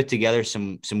to put together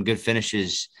some good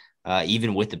finishes,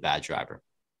 even with the bad driver.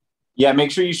 Yeah,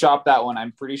 make sure you shop that one.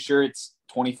 I'm pretty sure it's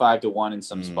 25-1 in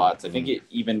some spots. I think it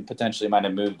even potentially might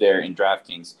have moved there in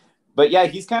DraftKings. But yeah,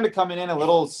 he's kind of coming in a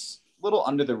little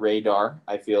under the radar.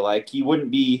 I feel like he wouldn't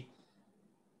be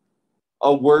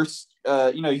he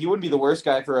wouldn't be the worst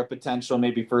guy for a potential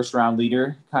maybe first round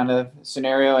leader kind of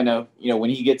scenario. I know, when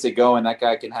he gets it going, that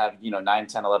guy can have, 9,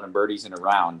 10, 11 birdies in a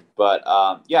round. But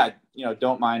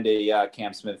don't mind a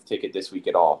Cam Smith ticket this week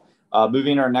at all.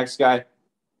 Moving to our next guy,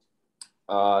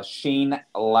 Shane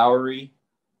Lowry,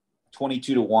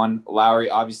 22-1. Lowry,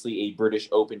 obviously a British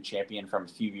Open champion from a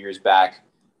few years back,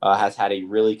 has had a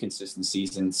really consistent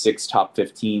season, 6 top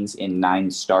 15s in 9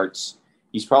 starts.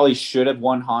 He's probably should have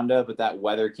won Honda, but that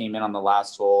weather came in on the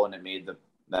last hole and it made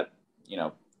that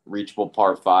reachable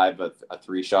par 5 a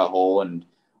 3-shot hole. And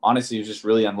honestly, he was just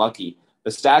really unlucky.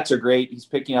 The stats are great. He's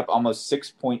picking up almost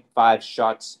 6.5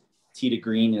 shots tee to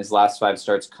green in his last 5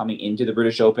 starts coming into the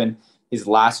British Open. His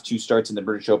last 2 starts in the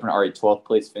British Open are a 12th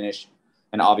place finish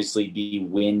and obviously the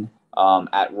win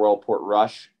at Royal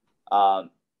Portrush.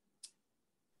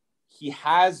 He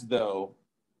has, though,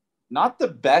 not the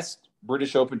best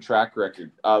British Open track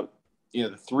record.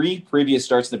 The 3 previous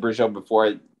starts in the British Open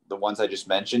before the ones I just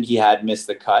mentioned, he had missed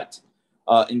the cut,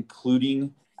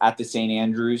 including at the St.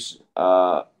 Andrews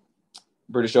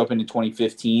British Open in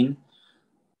 2015.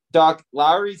 Doc,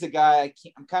 Lowry's a guy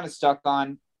I'm kind of stuck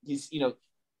on. He's,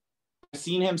 I've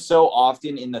seen him so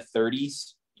often in the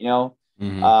 30s,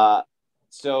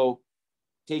 so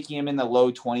taking him in the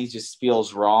low 20s just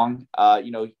feels wrong.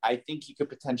 I think he could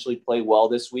potentially play well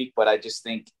this week, but I just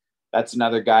think that's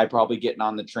another guy probably getting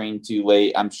on the train too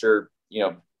late. I'm sure,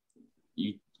 you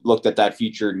looked at that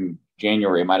future in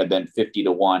January, it might have been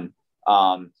 50-1.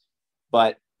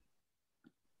 But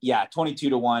yeah,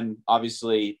 22-1,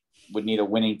 obviously would need a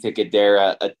winning ticket there.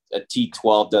 A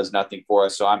T12 does nothing for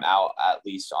us. So I'm out at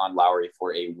least on Lowry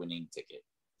for a winning ticket.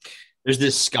 There's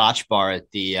this Scotch bar at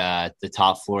the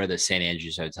top floor of the St.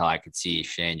 Andrews Hotel. I could see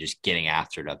Shane just getting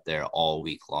after it up there all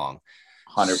week long.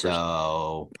 100%.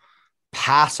 So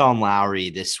pass on Lowry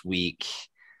this week.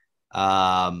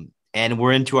 And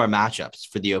we're into our matchups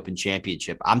for the Open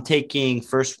Championship. I'm taking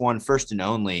first and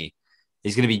only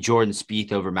is going to be Jordan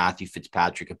Spieth over Matthew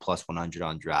Fitzpatrick at plus 100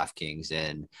 on DraftKings.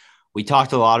 And we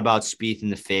talked a lot about Spieth in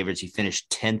the favorites. He finished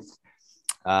 10th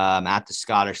at the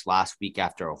Scottish last week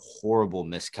after a horrible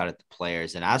miscut at the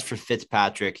Players. And as for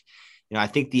Fitzpatrick, I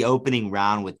think the opening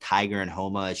round with Tiger and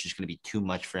Homa is just going to be too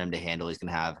much for him to handle. He's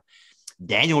going to have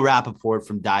Daniel Rappaport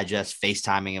from Digest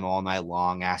FaceTiming him all night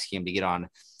long, asking him to get on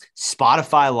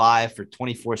Spotify Live for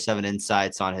 24/7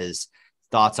 insights on his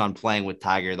thoughts on playing with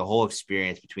Tiger, the whole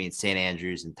experience between St.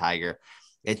 Andrews and Tiger.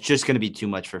 It's just going to be too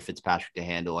much for Fitzpatrick to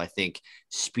handle. I think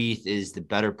Spieth is the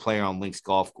better player on links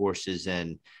golf courses.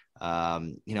 And,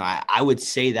 I would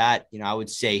say that, I would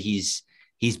say he's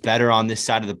better on this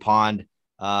side of the pond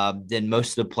than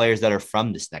most of the players that are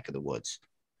from this neck of the woods.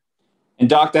 And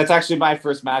Doc, that's actually my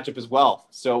first matchup as well.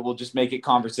 So we'll just make it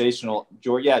conversational.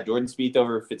 Jordan Spieth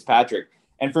over Fitzpatrick.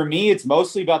 And for me, it's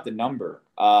mostly about the number.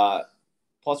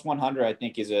 Plus 100, I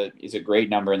think, is a great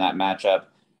number in that matchup.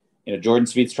 Jordan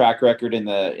Spieth's track record in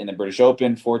the British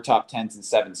Open, 4 top 10s and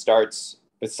 7 starts.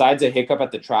 Besides a hiccup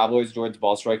at the Travelers, Jordan's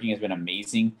ball striking has been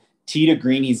amazing. Tee to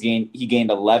green, he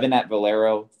gained 11 at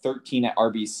Valero, 13 at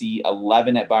RBC,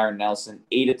 11 at Byron Nelson,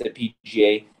 8 at the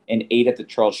PGA, and 8 at the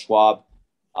Charles Schwab.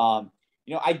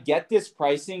 I get this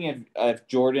pricing if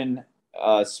Jordan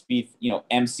Spieth,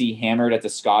 MC hammered at the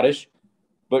Scottish,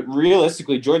 but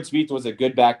realistically, Jordan Spieth was a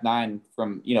good back nine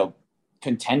from,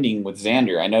 contending with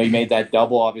Xander. I know he made that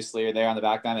double, obviously, there on the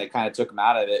back nine that kind of took him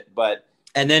out of it, but.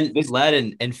 And then this led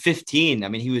in 15. I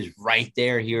mean, he was right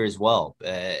there here as well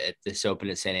at this Open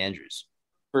at St. Andrews.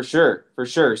 For sure.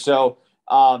 So,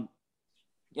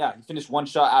 he finished one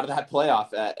shot out of that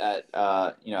playoff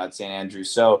at St. Andrews.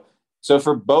 So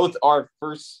for both our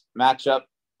first matchup,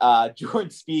 Jordan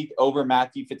Spieth over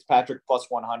Matthew Fitzpatrick plus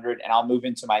 100, and I'll move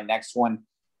into my next one.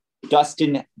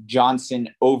 Dustin Johnson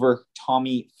over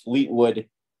Tommy Fleetwood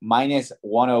minus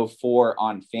 104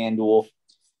 on FanDuel.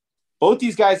 Both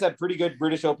these guys have pretty good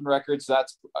British Open records, so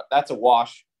that's a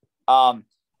wash.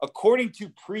 According to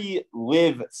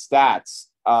pre-live stats,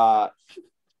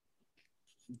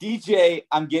 DJ,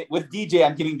 I'm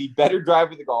getting the better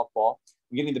driver of the golf ball.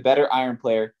 I'm getting the better iron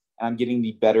player, and I'm getting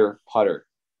the better putter.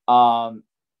 And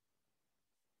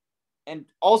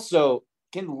also,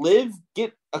 can Liv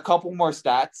get a couple more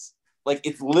stats? Like,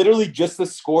 it's literally just the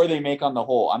score they make on the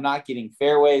hole. I'm not getting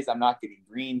fairways. I'm not getting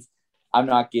greens. I'm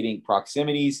not getting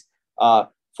proximities.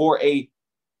 For a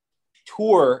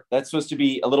tour that's supposed to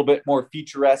be a little bit more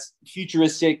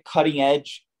futuristic, cutting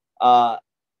edge,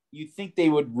 you think they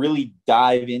would really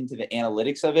dive into the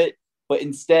analytics of it. But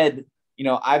instead,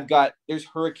 there's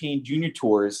Hurricane Junior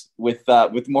Tours with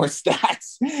more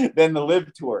stats than the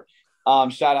Live Tour.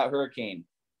 Shout out Hurricane.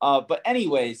 But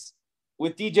anyways,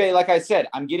 with DJ, like I said,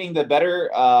 I'm getting the better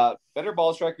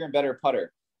ball striker and better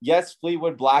putter. Yes,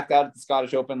 Fleetwood blacked out at the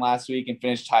Scottish Open last week and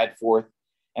finished tied 4th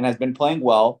and has been playing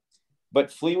well.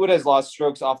 But Fleetwood has lost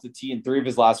strokes off the tee in 3 of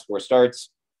his last 4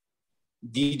 starts.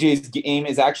 DJ's game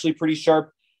is actually pretty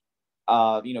sharp.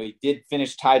 He did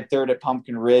finish tied 3rd at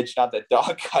Pumpkin Ridge. Not that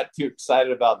Dog got too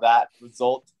excited about that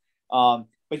result.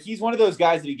 But he's one of those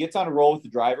guys that he gets on a roll with the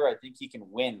driver. I think he can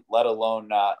win, let alone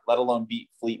beat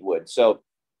Fleetwood. So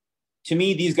to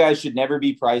me, these guys should never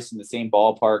be priced in the same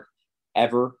ballpark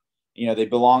ever. They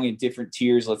belong in different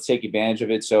tiers. Let's take advantage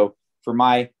of it. So for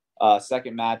my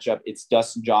second matchup, it's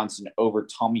Dustin Johnson over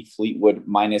Tommy Fleetwood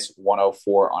minus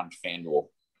 104 on FanDuel.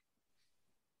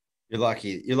 You're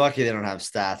lucky they don't have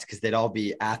stats because they'd all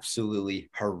be absolutely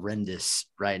horrendous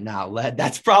right now.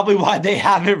 That's probably why they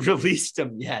haven't released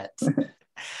them yet.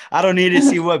 I don't need to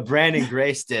see what Brandon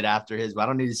Grace did after his, but I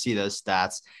don't need to see those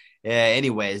stats.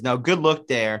 Anyways, no, good look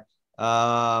there.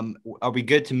 Are we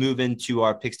good to move into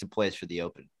our picks to place for the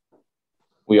Open?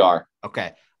 We are.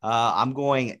 Okay. I'm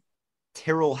going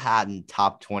Tyrrell Hatton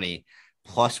top 20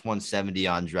 plus 170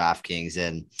 on DraftKings.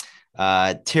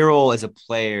 And Tyrrell is a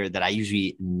player that I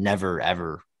usually never,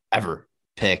 ever, ever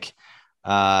pick.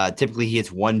 Typically he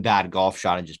hits one bad golf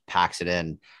shot and just packs it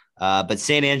in. But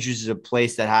St. Andrews is a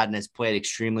place that Hatton has played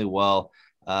extremely well.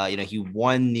 He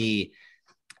won the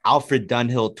Alfred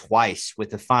Dunhill twice with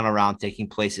the final round taking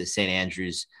place at St.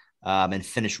 Andrews and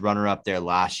finished runner-up there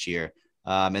last year.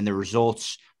 And the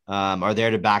results are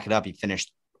there to back it up. He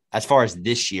finished, as far as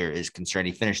this year is concerned,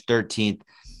 he finished 13th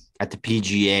at the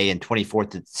PGA and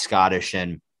 24th at the Scottish.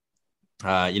 And,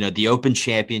 the Open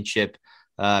Championship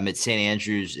at St.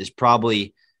 Andrews is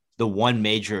probably the one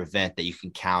major event that you can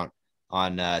count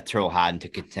on Tyrrell Hatton to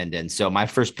contend in. So my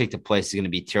first pick to place is going to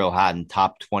be Tyrrell Hatton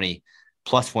top 20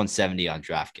 plus 170 on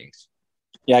DraftKings.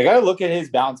 Yeah, I got to look at his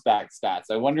bounce back stats.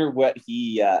 I wonder what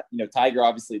he, Tiger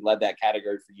obviously led that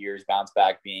category for years, bounce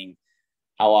back being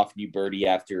how often you birdie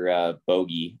after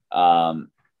bogey.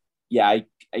 I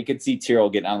could see Tyrrell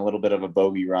getting on a little bit of a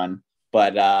bogey run,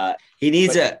 but he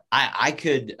needs not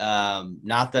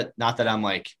that I'm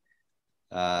like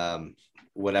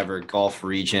whatever Gulf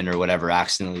region or whatever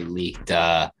accidentally leaked.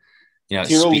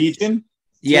 Tyrrell Legion.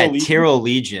 Tyrrell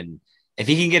Legion. If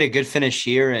he can get a good finish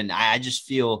here, and I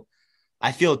feel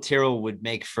Tyrrell would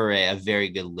make for a very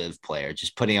good live player,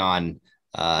 just putting on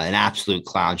an absolute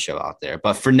clown show out there.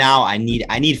 But for now, I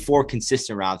need 4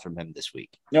 consistent rounds from him this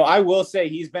week. No, I will say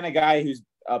he's been a guy who's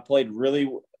played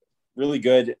really, really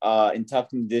good in tough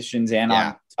conditions and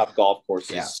on tough golf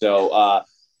courses. Yeah. So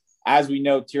as we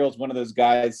know, Tyrrell's one of those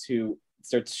guys who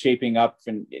starts shaping up,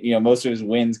 and most of his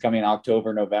wins coming in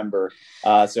October, November.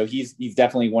 So he's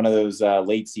definitely one of those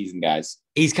late season guys.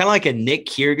 He's kind of like a Nick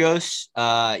Kyrgios,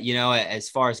 as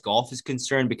far as golf is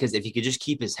concerned, because if he could just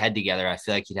keep his head together, I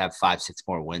feel like he'd have 5-6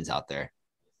 more wins out there.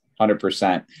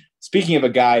 100%. Speaking of a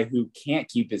guy who can't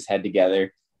keep his head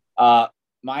together,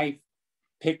 my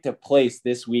pick to place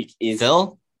this week is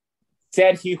Phil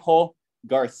Sergio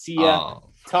Garcia,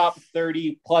 top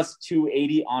 30 plus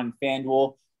 280 on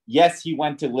FanDuel. Yes, he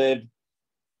went to live.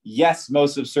 Yes,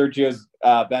 most of Sergio's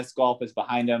best golf is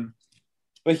behind him.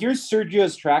 But here's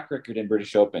Sergio's track record in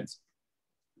British Opens.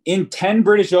 In 10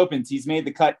 British Opens, he's made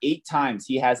the cut 8 times.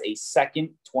 He has a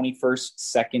 2nd, 21st,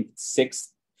 2nd, 6th,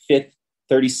 5th,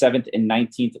 37th, and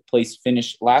 19th place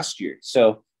finish last year.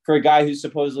 So for a guy who's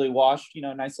supposedly washed,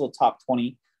 nice little top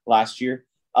 20 last year.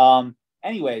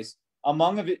 Anyways,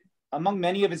 among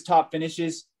many of his top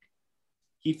finishes,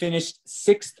 he finished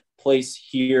 6th place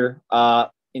here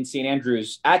in St.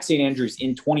 Andrews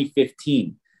in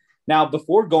 2015. Now,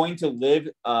 before going to live,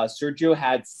 Sergio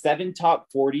had 7 top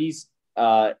 40s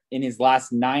in his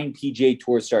last 9 PGA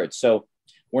Tour starts. So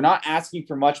we're not asking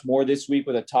for much more this week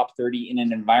with a top 30 in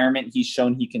an environment he's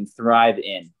shown he can thrive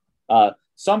in.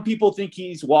 Some people think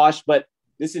he's washed, but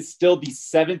this is still the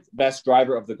 7th best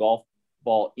driver of the golf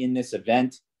ball in this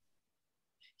event.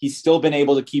 He's still been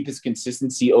able to keep his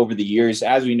consistency over the years.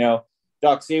 As we know,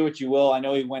 Doc, say what you will. I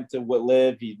know he went to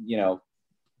live.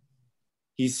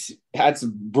 He's had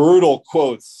some brutal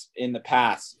quotes in the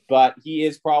past, but he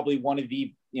is probably one of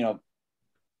the,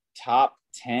 top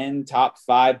 10, top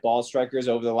 5 ball strikers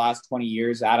over the last 20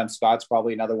 years. Adam Scott's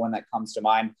probably another one that comes to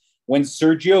mind. When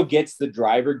Sergio gets the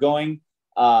driver going,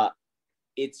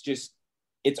 it's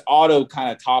auto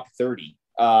kind of top 30.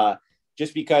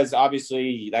 Just because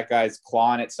obviously that guy's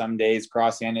clawing it some days,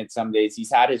 cross-handed some days.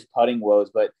 He's had his putting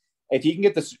woes, but if he can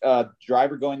get the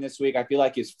driver going this week, I feel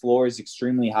like his floor is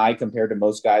extremely high compared to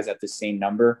most guys at the same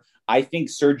number. I think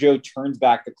Sergio turns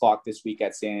back the clock this week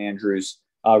at St. Andrews.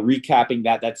 Recapping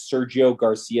that's Sergio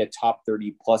Garcia, top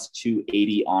 30 plus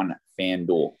 280 on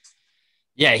FanDuel.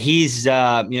 Yeah, he's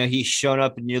he's shown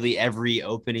up in nearly every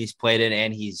Open he's played in,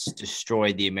 and he's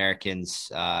destroyed the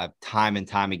Americans time and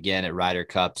time again at Ryder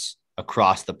Cups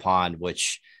across the pond,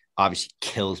 which obviously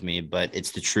kills me, but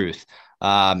it's the truth.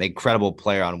 Incredible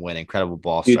player on win, incredible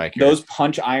ball striker. Those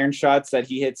punch iron shots that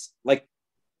he hits,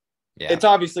 it's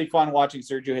obviously fun watching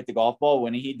Sergio hit the golf ball.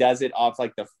 When he does it off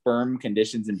the firm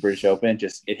conditions in British Open,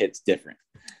 it hits different.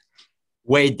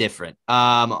 Way different.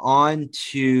 On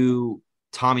to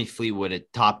Tommy Fleetwood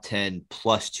at top 10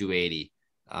 plus 280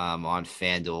 on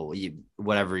FanDuel.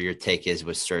 Whatever your take is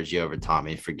with Sergio over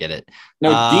Tommy, forget it.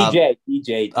 No,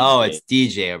 DJ. Oh, it's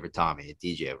DJ over Tommy.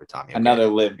 DJ over Tommy. Okay. Another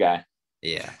live guy.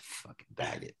 Yeah, fucking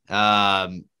bag it.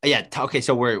 Okay,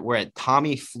 so we're at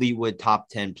Tommy Fleetwood top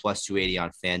 10 plus 280 on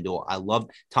FanDuel. I love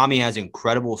Tommy. Has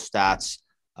incredible stats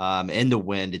in the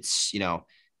wind. It's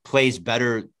plays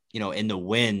better in the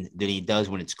wind than he does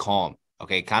when it's calm.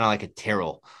 Okay, kind of like a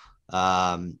Tyrrell.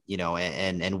 And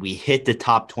we hit the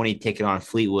top 20 ticket on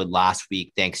Fleetwood last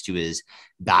week thanks to his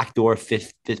backdoor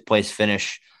fifth place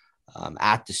finish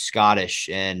at the Scottish.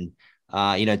 And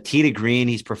tee to green,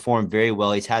 he's performed very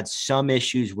well. He's had some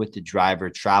issues with the driver.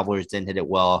 Travelers didn't hit it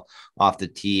well off the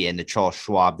tee, and the Charles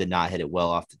Schwab did not hit it well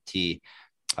off the tee.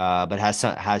 But has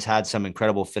had some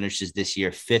incredible finishes this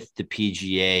year. 5th to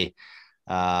PGA,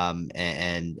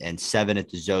 and 7 at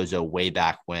the Zozo way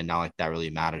back when. Not like that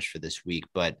really matters for this week,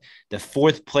 but the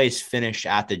 4th place finish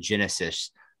at the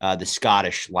Genesis, the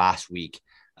Scottish last week,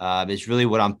 is really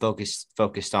what I'm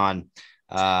focused on.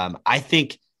 I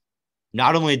think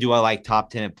not only do I like top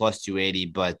 10 at plus 280,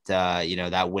 but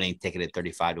that winning ticket at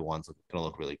 35 to 1 is going to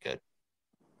look really good.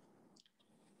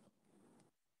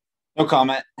 No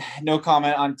comment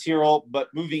on Tyrrell, but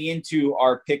moving into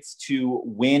our picks to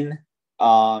win.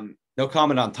 No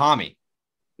comment on Tommy.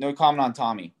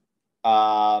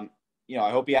 I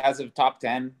hope he has a top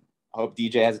 10. I hope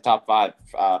DJ has a top 5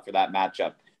 for that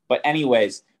matchup. But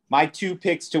anyways, my 2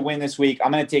 picks to win this week,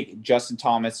 I'm going to take Justin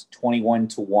Thomas 21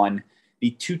 to 1.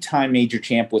 The 2-time major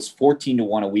champ was 14 to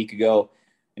 1 a week ago,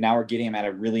 and now we're getting him at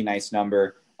a really nice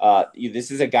number.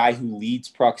 This is a guy who leads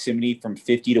proximity from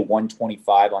 50 to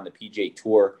 125 on the PGA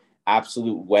Tour.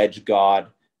 Absolute wedge god.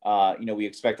 We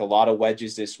expect a lot of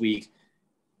wedges this week.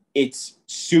 It's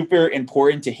super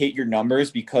important to hit your numbers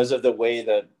because of the way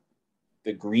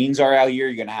the greens are out here.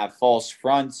 You're going to have false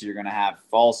fronts. You're going to have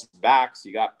false backs.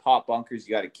 You got pop bunkers.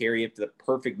 You got to carry it to the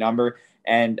perfect number.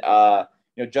 And,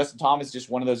 Justin Thomas is just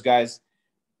one of those guys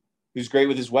who's great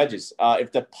with his wedges.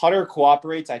 If the putter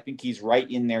cooperates, I think he's right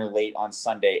in there late on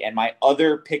Sunday. And my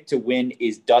other pick to win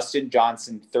is Dustin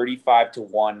Johnson,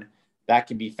 35-1. That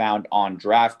can be found on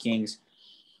DraftKings.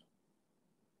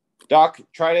 Doc,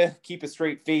 try to keep a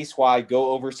straight face while I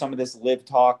go over some of this live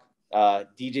talk.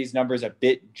 DJ's numbers a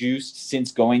bit juiced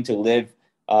since going to live.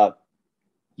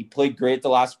 He played great at the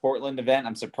last Portland event.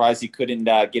 I'm surprised he couldn't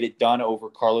get it done over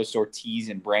Carlos Ortiz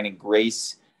and Brandon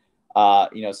Grace.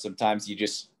 Sometimes you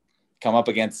just come up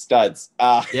against studs.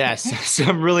 Yes,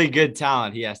 some really good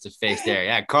talent he has to face there.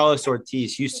 Yeah, Carlos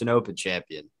Ortiz, Houston Open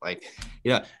champion.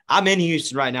 I'm in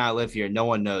Houston right now. I live here. No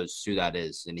one knows who that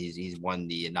is, and he's won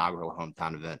the inaugural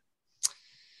hometown event.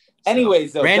 So,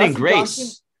 anyways, though, Brandon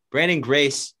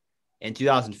Grace in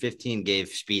 2015 gave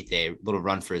Spieth a little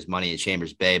run for his money at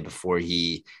Chambers Bay before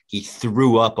he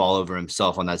threw up all over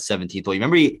himself on that 17th hole. You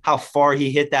remember how far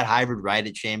he hit that hybrid right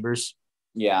at Chambers?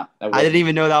 Yeah. I didn't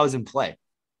even know that was in play.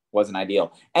 Wasn't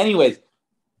ideal. Anyways,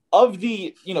 of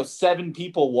the 7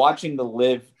 people watching the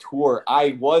live tour,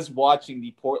 I was watching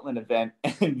the Portland event,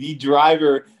 and the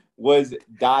driver was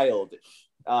dialed.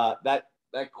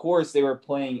 That course they were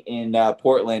playing in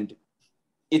Portland,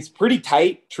 it's pretty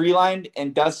tight, tree lined,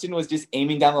 and Dustin was just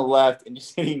aiming down the left and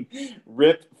just hitting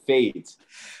rip fades.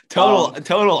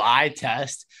 Total eye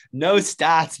test. No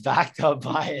stats backed up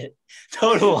by it.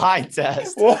 Total eye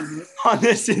test on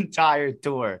this entire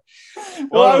tour.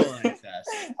 Total eye test.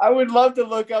 I would love to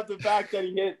look up the fact that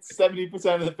he hit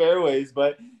 70% of the fairways,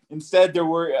 but instead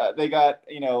they got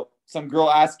some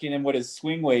girl asking him what his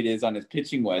swing weight is on his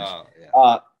pitching wedge. Oh,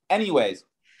 yeah. Anyways,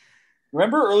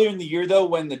 remember earlier in the year though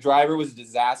when the driver was a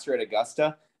disaster at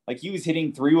Augusta? Like he was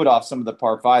hitting 3-wood off some of the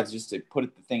par 5s just to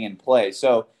put the thing in play.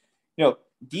 So,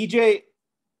 DJ,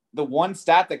 the one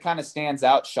stat that kind of stands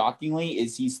out shockingly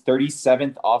is he's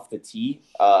 37th off the tee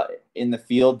in the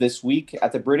field this week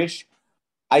at the British.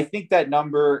 I think that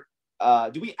number,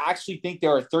 do we actually think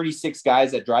there are 36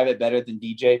 guys that drive it better than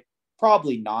DJ?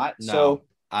 Probably not. No,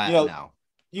 so,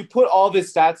 you put all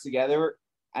this stats together,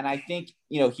 and I think,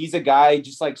 he's a guy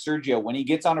just like Sergio. When he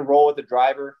gets on a roll with the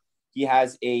driver, he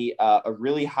has a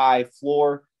really high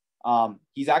floor.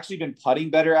 He's actually been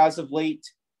putting better as of late.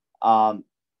 I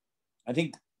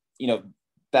think,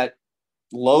 that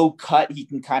low cut he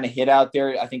can kind of hit out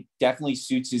there, I think definitely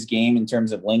suits his game in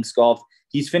terms of links golf.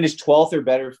 He's finished 12th or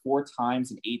better 4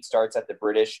 times in 8 starts at the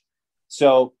British.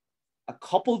 So a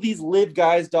couple of these live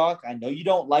guys, Doc, I know you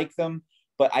don't like them,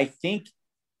 but I think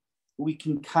we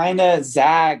can kind of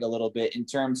zag a little bit in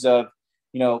terms of,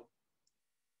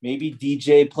 maybe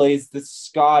DJ plays the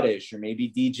Scottish, or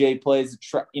maybe DJ plays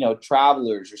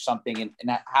Travelers or something, and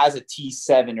that has a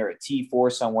T7 or a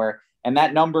T4 somewhere. And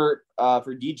that number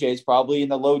for DJ is probably in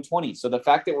the low 20s. So the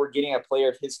fact that we're getting a player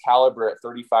of his caliber at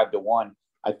 35-1,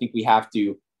 I think we have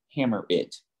to hammer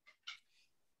it.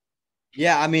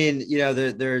 Yeah, I mean,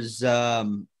 there's out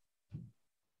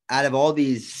of all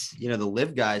these, the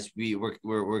live guys,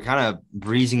 we're kind of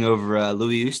breezing over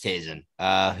Louis Oosthuizen,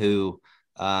 who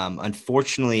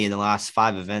unfortunately in the last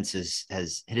 5 events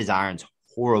has hit his irons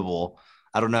horrible.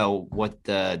 I don't know what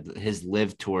his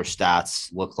live tour stats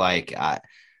look like. I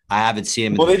haven't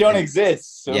seen him. Well, they don't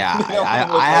exist. So yeah,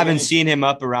 I haven't seen him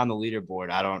up around the leaderboard.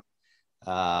 I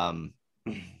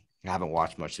haven't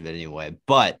watched much of it anyway.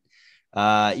 But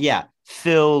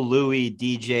Phil, Louis,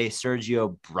 DJ,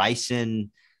 Sergio,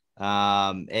 Bryson.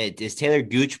 Is Taylor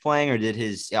Gooch playing, or did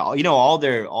his all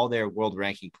their world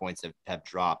ranking points have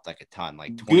dropped like a ton,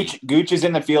 like 20. Gooch is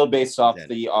in the field based off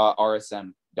the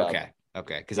RSM dub.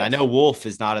 Okay, because I know Wolf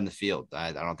is not in the field.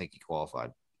 I don't think he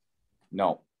qualified.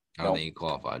 No, I don't think he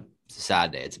qualified. It's a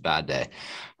sad day. It's a bad day.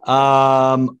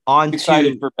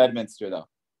 Excited for Bedminster though.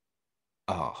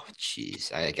 Oh,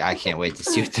 geez. I can't wait to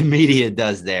see what the media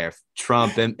does there.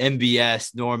 Trump,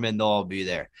 MBS, Norman, they'll all be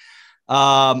there.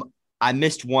 I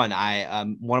missed one.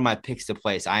 One of my picks to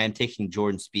place. I am taking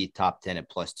Jordan Spieth top 10 at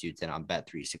plus 210 on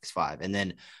Bet365. And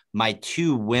then my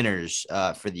 2 winners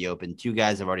for the Open, 2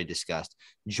 guys I've already discussed.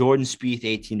 Jordan Spieth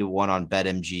 18-1 on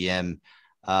BetMGM,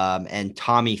 and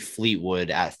Tommy Fleetwood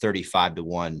at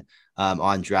 35-1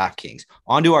 on DraftKings.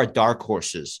 On to our dark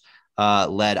horses.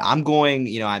 I'm going,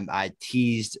 I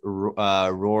teased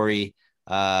Rory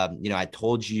I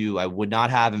told you I would not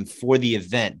have him for the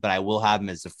event, but I will have him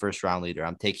as the first round leader.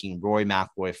 I'm taking Rory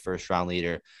McIlroy first round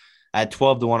leader at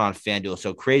 12-1 on FanDuel.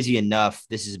 So crazy enough,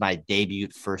 this is my debut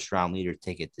first round leader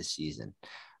ticket this season.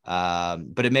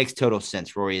 But it makes total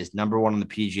sense. Rory is number one on the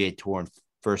PGA Tour in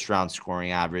first round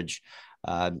scoring average.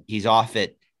 He's off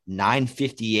at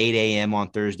 9:58 a.m. on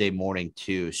Thursday morning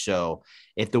too. So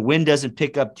if the wind doesn't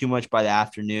pick up too much by the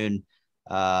afternoon,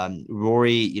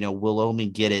 Rory, will only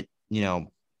get it,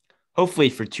 hopefully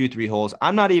for 2-3 holes.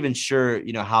 I'm not even sure,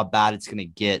 how bad it's going to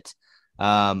get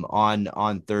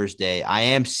on Thursday. I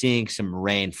am seeing some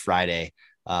rain Friday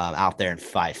out there in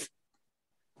Fife.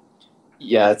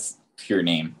 Yeah, it's pure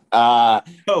name. Yeah,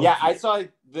 I saw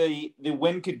the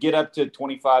wind could get up to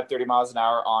 25, 30 miles an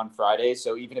hour on Friday.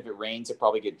 So even if it rains, it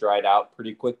probably get dried out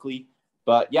pretty quickly.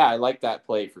 But yeah, I like that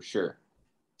play for sure.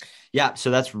 Yeah, so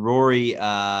that's Rory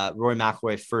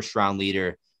McIlroy, first round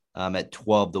leader at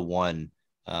 12-1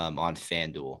 on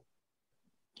FanDuel.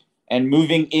 And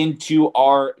moving into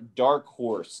our dark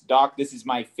horse, Doc, this is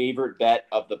my favorite bet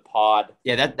of the pod.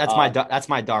 Yeah, that's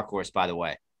my dark horse, by the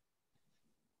way.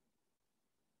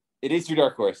 It is your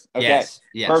dark horse. Okay, yes,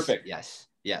 perfect.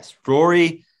 Yes.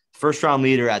 Rory, first round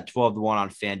leader at 12-1 on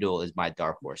FanDuel is my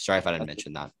dark horse. Sorry if I didn't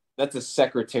mention that. That's a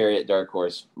Secretariat dark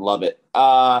horse. Love it.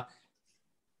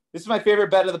 This is my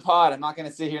favorite bet of the pod. I'm not going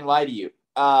to sit here and lie to you.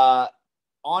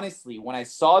 Honestly, when I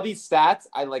saw these stats,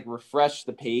 I refreshed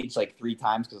the page 3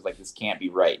 times because this can't be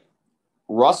right.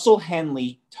 Russell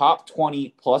Henley, top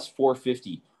 20 plus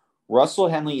 450. Russell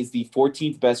Henley is the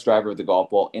 14th best driver of the golf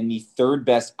ball and the 3rd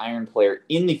best iron player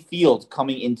in the field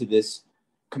coming into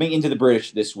the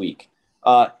British this week.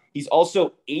 He's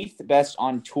also 8th best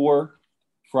on tour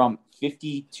from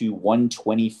 50 to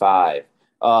 125.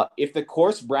 If the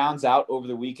course browns out over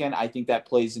the weekend, I think that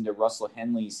plays into Russell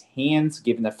Henley's hands,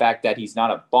 given the fact that he's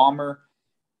not a bomber.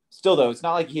 Still, though, it's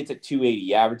not like he hits at 280.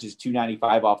 He averages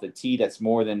 295 off the tee. That's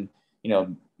more than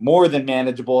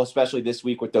manageable, especially this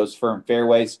week with those firm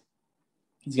fairways.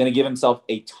 He's going to give himself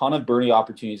a ton of birdie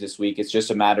opportunities this week. It's just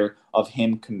a matter of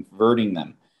him converting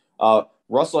them.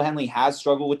 Russell Henley has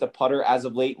struggled with the putter as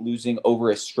of late, losing over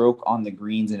a stroke on the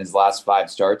greens in his last 5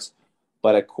 starts.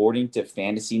 But according to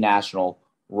Fantasy National,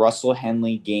 Russell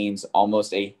Henley gains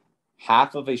almost a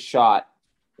half of a shot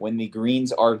when the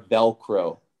greens are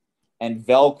Velcro. And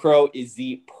Velcro is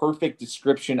the perfect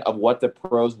description of what the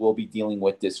pros will be dealing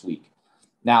with this week.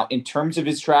 Now, in terms of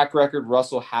his track record,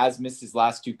 Russell has missed his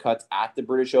last 2 cuts at the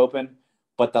British Open.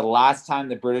 But the last time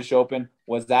the British Open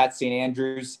was at St.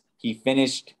 Andrews, he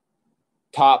finished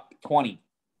top 20.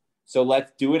 So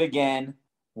let's do it again.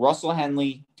 Russell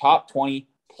Henley, top 20,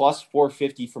 plus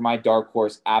 450 for my dark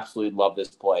horse. Absolutely love this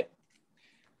play.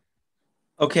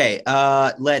 Okay,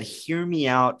 hear me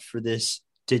out for this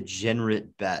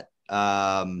degenerate bet.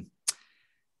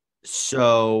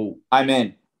 So I'm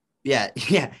in. Yeah.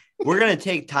 We're gonna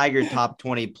take Tiger top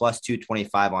 20 plus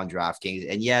 225 on DraftKings.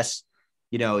 And yes,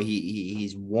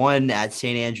 he's won at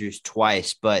St. Andrews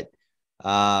twice, but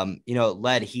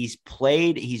he's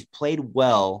played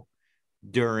well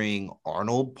during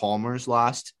Arnold Palmer's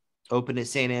last Open at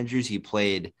St. Andrews. He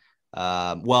played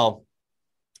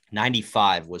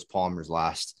 95 was Palmer's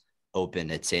last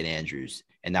Open at St. Andrews,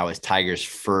 and that was Tiger's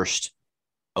first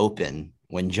Open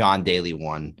when John Daly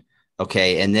won.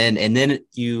 Okay, and then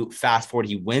you fast forward,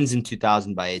 he wins in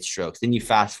 2000 by 8 strokes. Then you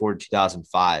fast forward to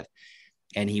 2005,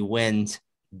 and he wins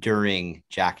during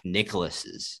Jack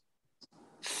Nicklaus's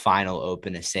final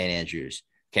Open at St. Andrews.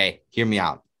 Okay, hear me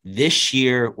out. This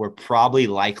year, we're probably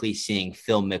likely seeing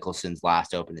Phil Mickelson's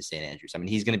last Open at St. Andrews. I mean,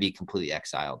 he's going to be completely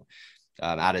exiled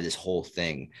out of this whole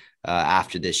thing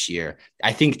after this year.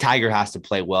 I think Tiger has to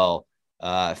play well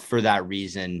for that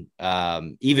reason,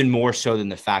 even more so than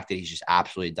the fact that he's just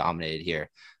absolutely dominated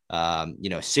here.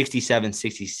 67,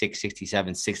 66,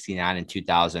 67, 69 in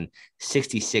 2000,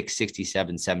 66,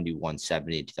 67, 71,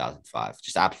 70 in 2005.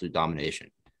 Just absolute domination.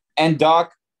 And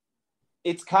Doc,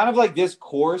 it's kind of like this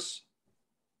course.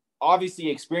 Obviously,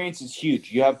 experience is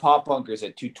huge. You have pop bunkers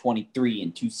at 223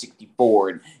 and 264,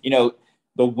 and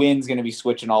the wind's going to be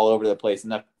switching all over the place.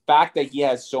 And the fact that he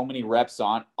has so many reps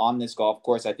on this golf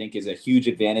course, I think, is a huge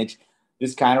advantage.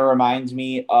 This kind of reminds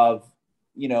me of,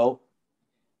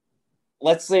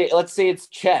 let's say it's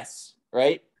chess,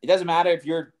 right? It doesn't matter if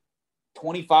you're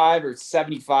 25 or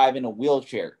 75 in a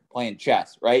wheelchair playing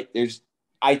chess, right?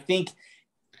 I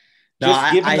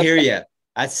hear you.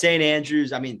 At St.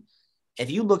 Andrews, I mean, if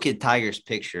you look at Tiger's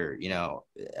picture,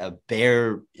 a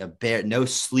bare, no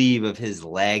sleeve of his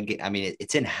leg. I mean,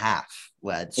 it's in half. So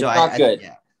it's not good.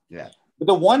 Yeah. But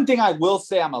the one thing I will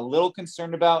say I'm a little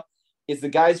concerned about is the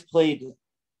guy's played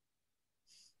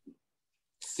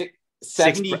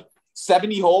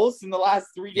 70 holes in the last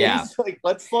 3 days. Yeah. Like,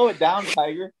 let's slow it down,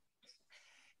 Tiger.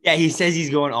 Yeah, he says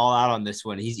he's going all out on this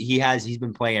one. He's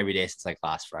been playing every day since like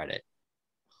last Friday.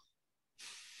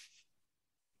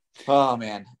 Oh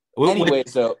man. Anyway,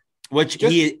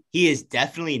 he is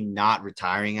definitely not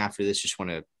retiring after this. Just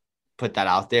want to put that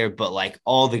out there. But like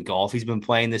all the golf he's been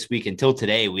playing this week until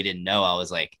today, we didn't know. I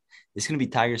was like, is this going to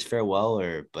be Tiger's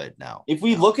farewell but no. If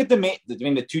we look at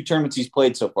the 2 tournaments he's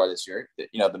played so far this year,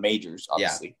 the majors,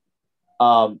 obviously.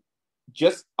 Yeah.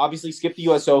 Just obviously skip the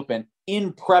U.S. Open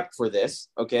in prep for this.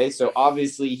 Okay, so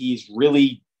obviously he's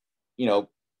really,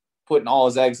 putting all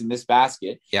his eggs in this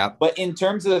basket. Yeah. But in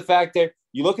terms of the fact that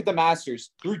you look at the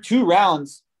Masters through 2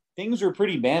 rounds, things were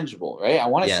pretty manageable, right? I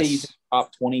want to say he's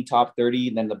top 20, top 30,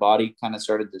 and then the body kind of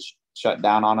started to shut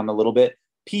down on him a little bit.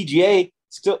 PGA,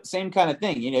 still same kind of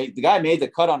thing. The guy made the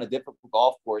cut on a difficult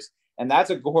golf course, and that's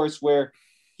a course where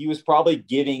he was probably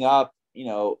giving up,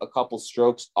 a couple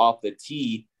strokes off the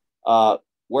tee.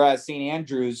 Whereas St.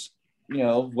 Andrews,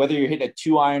 whether you're hitting a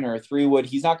 2-iron or a 3-wood,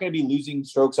 he's not going to be losing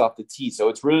strokes off the tee. So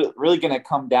it's really, really going to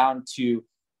come down to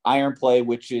iron play,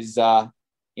 which is,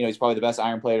 he's probably the best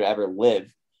iron player to ever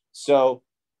live. So,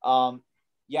 hammer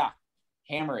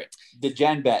it. The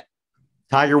Gen Bet.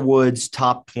 Tiger Woods,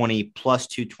 top 20, plus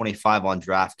 225 on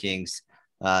DraftKings.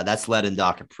 That's led and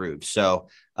doc approved. So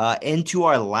into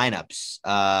our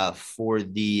lineups for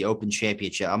the Open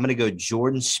Championship, I'm going to go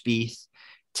Jordan Spieth,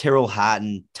 Tyrrell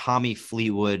Hatton, Tommy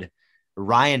Fleetwood,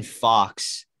 Ryan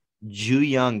Fox, Ju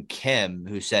Young Kim,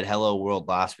 who said hello world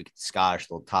last week at the Scottish,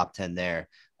 little top 10 there.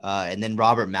 And then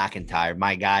Robert McIntyre,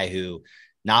 my guy who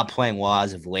not playing well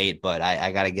as of late, but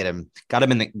I got to get him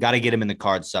in the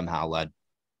cards somehow, Led.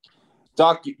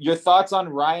 Doc, your thoughts on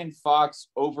Ryan Fox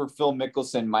over Phil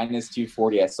Mickelson minus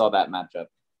 240? I saw that matchup.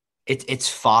 It's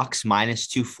Fox minus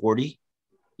 240.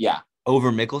 Yeah.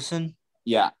 Over Mickelson.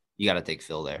 Yeah. You got to take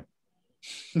Phil there.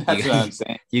 That's what I'm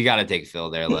saying. You got to take Phil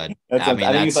there, Led. That's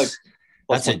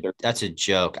a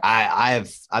joke.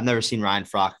 I've never seen Ryan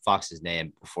Fox's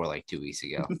name before like 2 weeks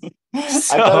ago. I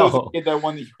thought it was a kid that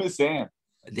won the USAM.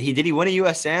 Did he win a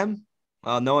USAM?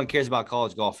 Well, no one cares about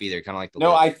college golf either. Kind of like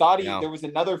I thought there was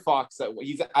another Fox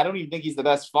I don't even think he's the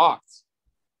best Fox.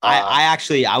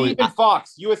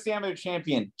 Fox, U.S. Amateur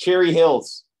champion, Cherry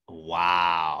Hills.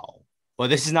 Wow. Well,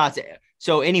 this is not.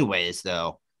 So, anyways,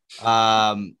 though,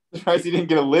 surprised he didn't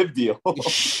get a live deal.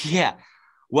 Yeah.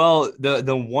 Well,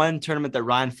 the one tournament that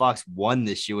Ryan Fox won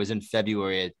this year was in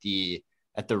February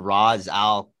at the Ras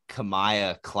Al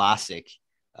Khaimah Classic.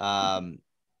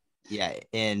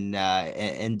 In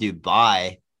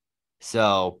Dubai.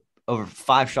 So over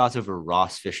 5 shots over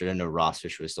Ross Fisher. I didn't know Ross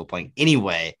Fisher was still playing.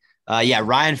 Anyway,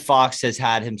 Ryan Fox has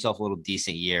had himself a little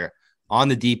decent year on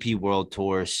the DP World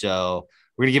Tour. So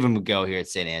we're going to give him a go here at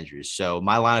St. Andrews. So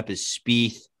my lineup is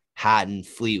Spieth, Hatton,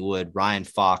 Fleetwood, Ryan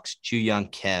Fox, Ju Young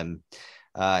Kim,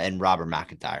 and Robert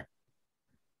McIntyre.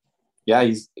 Yeah,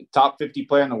 he's a top 50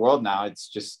 player in the world now. It's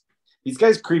just these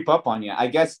guys creep up on you. I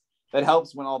guess that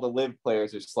helps when all the live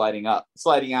players are sliding out.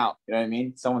 You know what I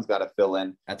mean? Someone's got to fill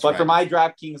in. But right. For my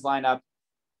DraftKings lineup,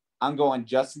 I'm going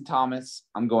Justin Thomas.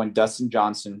 I'm going Dustin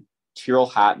Johnson, Tyrrell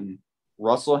Hatton,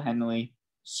 Russell Henley,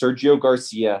 Sergio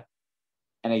Garcia,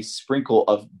 and a sprinkle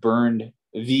of Bernd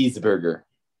Wiesberger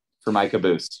for my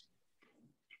caboose.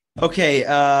 Okay,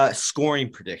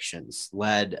 scoring predictions.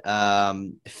 Led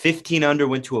 15 under,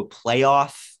 went to a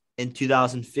playoff in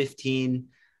 2015.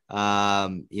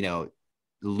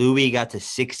 Louis got to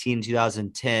 16 in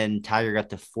 2010. Tiger got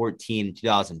to 14 in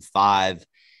 2005.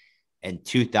 And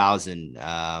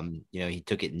 2000, he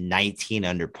took it 19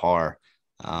 under par.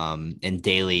 And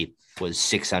Daly was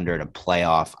 6 under in a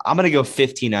playoff. I'm going to go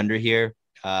 15 under here.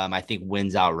 I think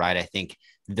wins outright. I think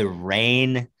the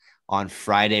rain on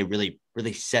Friday really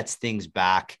sets things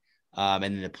back. And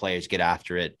then the players get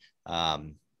after it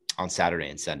on Saturday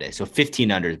and Sunday. So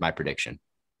 15 under is my prediction.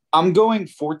 I'm going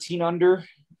 14 under.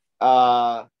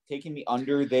 Taking the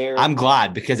under there. I'm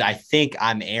glad because I think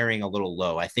I'm airing a little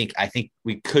low. I think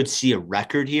we could see a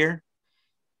record here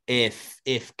if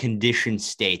conditions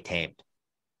stay tamed.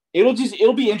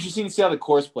 It'll be interesting to see how the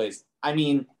course plays. I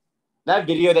mean, that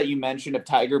video that you mentioned of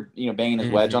Tiger, banging his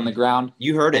wedge on the ground.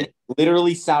 You heard it.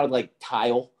 Literally sounded like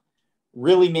tile.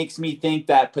 Really makes me think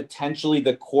that potentially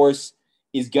the course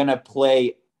is gonna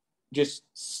play just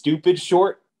stupid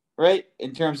short. Right?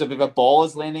 In terms of if a ball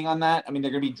is landing on that, I mean, they're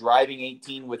going to be driving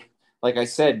 18 with, like I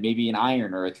said, maybe an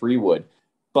iron or a 3-wood.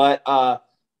 But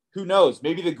who knows?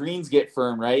 Maybe the greens get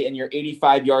firm, right? And you're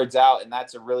 85 yards out, and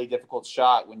that's a really difficult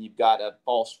shot when you've got a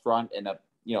false front and a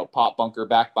pop bunker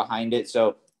back behind it.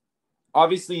 So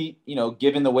obviously,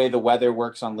 given the way the weather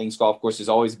works on links golf course, is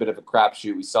always a bit of a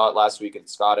crapshoot. We saw it last week at the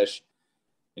Scottish.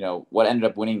 what ended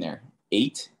up winning there?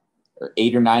 8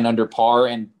 or 9 under par.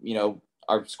 And,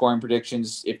 our scoring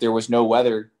predictions, if there was no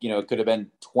weather, it could have been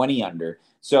 20 under.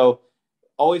 So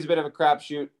always a bit of a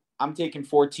crapshoot. I'm taking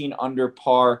 14 under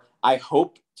par. I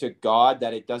hope to God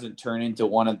that it doesn't turn into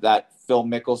one of that Phil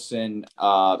Mickelson,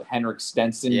 Henrik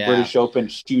Stenson British Open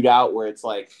shootout where it's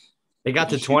like they got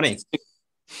to 20.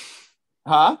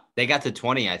 Huh? They got to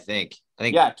 20, I think.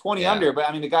 20 under. But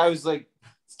I mean, the guy was like,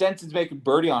 Stenson's making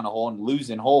birdie on a hole and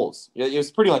losing holes. It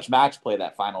was pretty much match play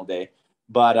that final day.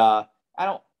 But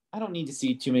I don't need to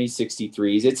see too many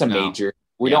 63s. It's a major.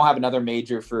 We don't have another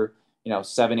major for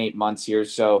 7-8 months here.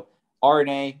 So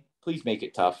R&A, please make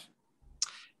it tough.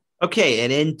 Okay,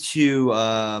 and into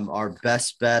our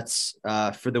best bets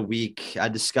for the week. I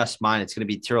discussed mine. It's going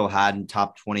to be Tyrrell Hatton,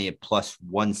 top 20 at plus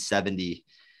 170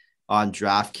 on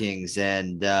DraftKings.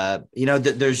 And,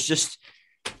 there's just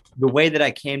the way that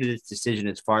I came to this decision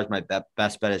as far as my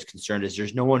best bet is concerned is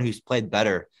there's no one who's played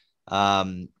better,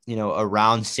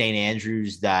 around St.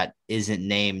 Andrews that isn't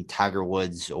named Tiger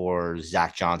Woods or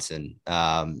Zach Johnson.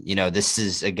 This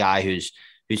is a guy who's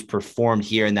performed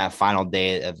here in that final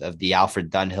day of the Alfred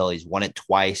Dunhill. He's won it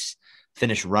twice,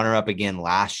 finished runner-up again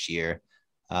last year.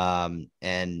 He's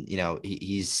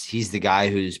the guy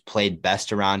who's played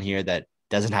best around here that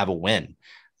doesn't have a win,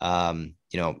 in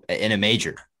a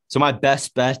major. So my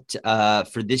best bet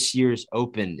for this year's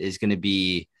Open is going to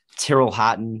be Tyrrell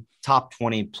Hatton, top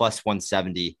 20 plus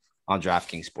 170 on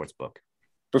DraftKings Sportsbook.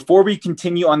 Before we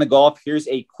continue on the golf, here's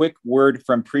a quick word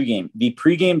from Pregame. The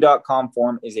pregame.com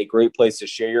forum is a great place to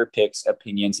share your picks,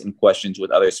 opinions, and questions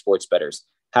with other sports bettors.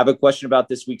 Have a question about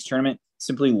this week's tournament?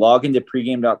 Simply log into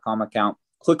pregame.com account,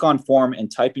 click on forum, and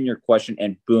type in your question,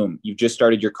 and boom, you've just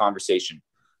started your conversation.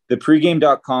 The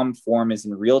pregame.com forum is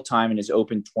in real time and is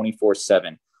open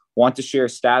 24/7. Want to share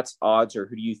stats, odds, or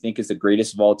who do you think is the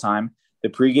greatest of all time? The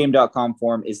pregame.com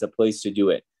forum is the place to do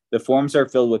it. The forums are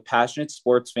filled with passionate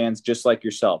sports fans just like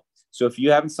yourself. So if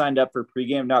you haven't signed up for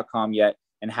pregame.com yet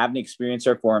and haven't experienced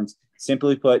our forums,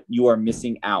 simply put, you are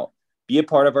missing out. Be a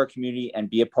part of our community and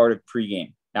be a part of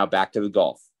Pregame. Now back to the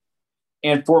golf.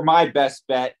 And for my best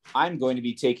bet, I'm going to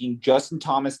be taking Justin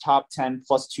Thomas top 10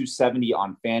 plus 270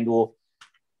 on FanDuel.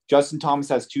 Justin Thomas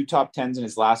has 2 top 10s in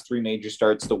his last 3 major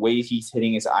starts. The way he's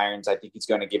hitting his irons, I think he's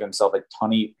going to give himself a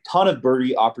ton of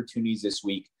birdie opportunities this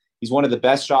week. He's one of the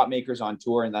best shot makers on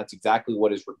tour, and that's exactly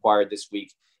what is required this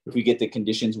week. If we get the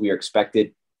conditions we are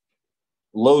expected,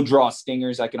 low draw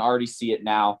stingers, I can already see it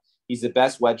now. He's the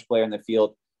best wedge player in the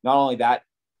field. Not only that,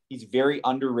 he's very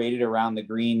underrated around the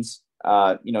greens.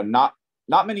 Not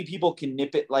many people can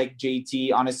nip it like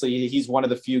JT. Honestly, he's one of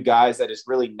the few guys that is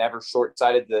really never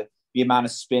short-sighted. The amount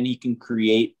of spin he can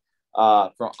create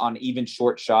on even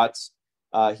short shots.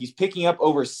 He's picking up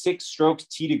over 6 strokes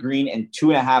tee to green and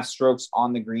 2.5 strokes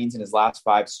on the greens in his last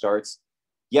 5 starts.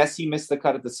 Yes, he missed the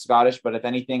cut at the Scottish, but if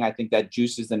anything, I think that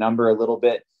juices the number a little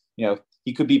bit.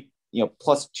 He could be,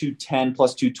 plus 210,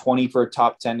 plus 220 for a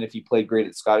top 10 if he played great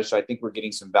at Scottish. So I think we're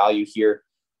getting some value here.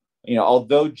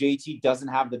 Although JT doesn't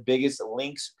have the biggest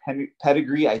links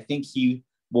pedigree, I think he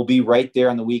will be right there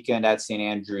on the weekend at St.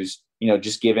 Andrews,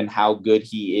 just given how good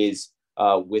he is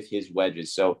with his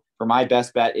wedges. So for my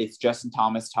best bet, it's Justin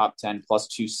Thomas, top 10, plus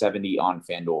 270 on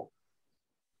FanDuel.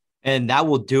 And that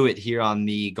will do it here on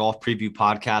the Golf Preview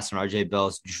Podcast on RJ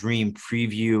Bell's Dream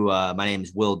Preview. My name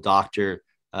is Will Doctor,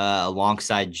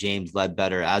 alongside James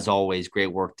Ledbetter. As always,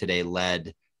 great work today,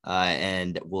 Led.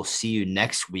 And we'll see you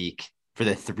next week for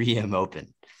the 3M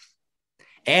Open.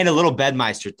 And a little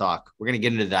Bedmeister talk. We're going to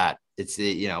get into that. It's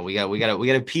we got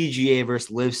a PGA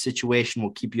versus Live situation.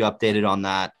 We'll keep you updated on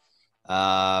that.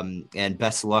 And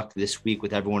best of luck this week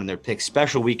with everyone in their picks.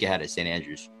 Special week ahead at St.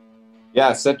 Andrews.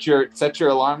 Yeah, set your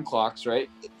alarm clocks, right?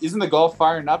 Isn't the golf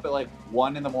firing up at like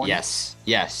 1 a.m?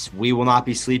 Yes. We will not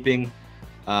be sleeping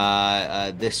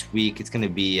this week. It's going to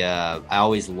be. I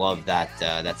always love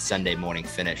that Sunday morning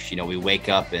finish. We wake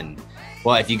up and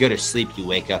if you go to sleep, you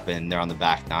wake up and they're on the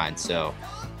back 9. So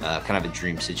kind of a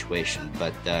dream situation.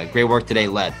 But great work today,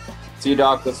 Led. See you,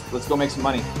 Doc. Let's go make some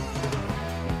money.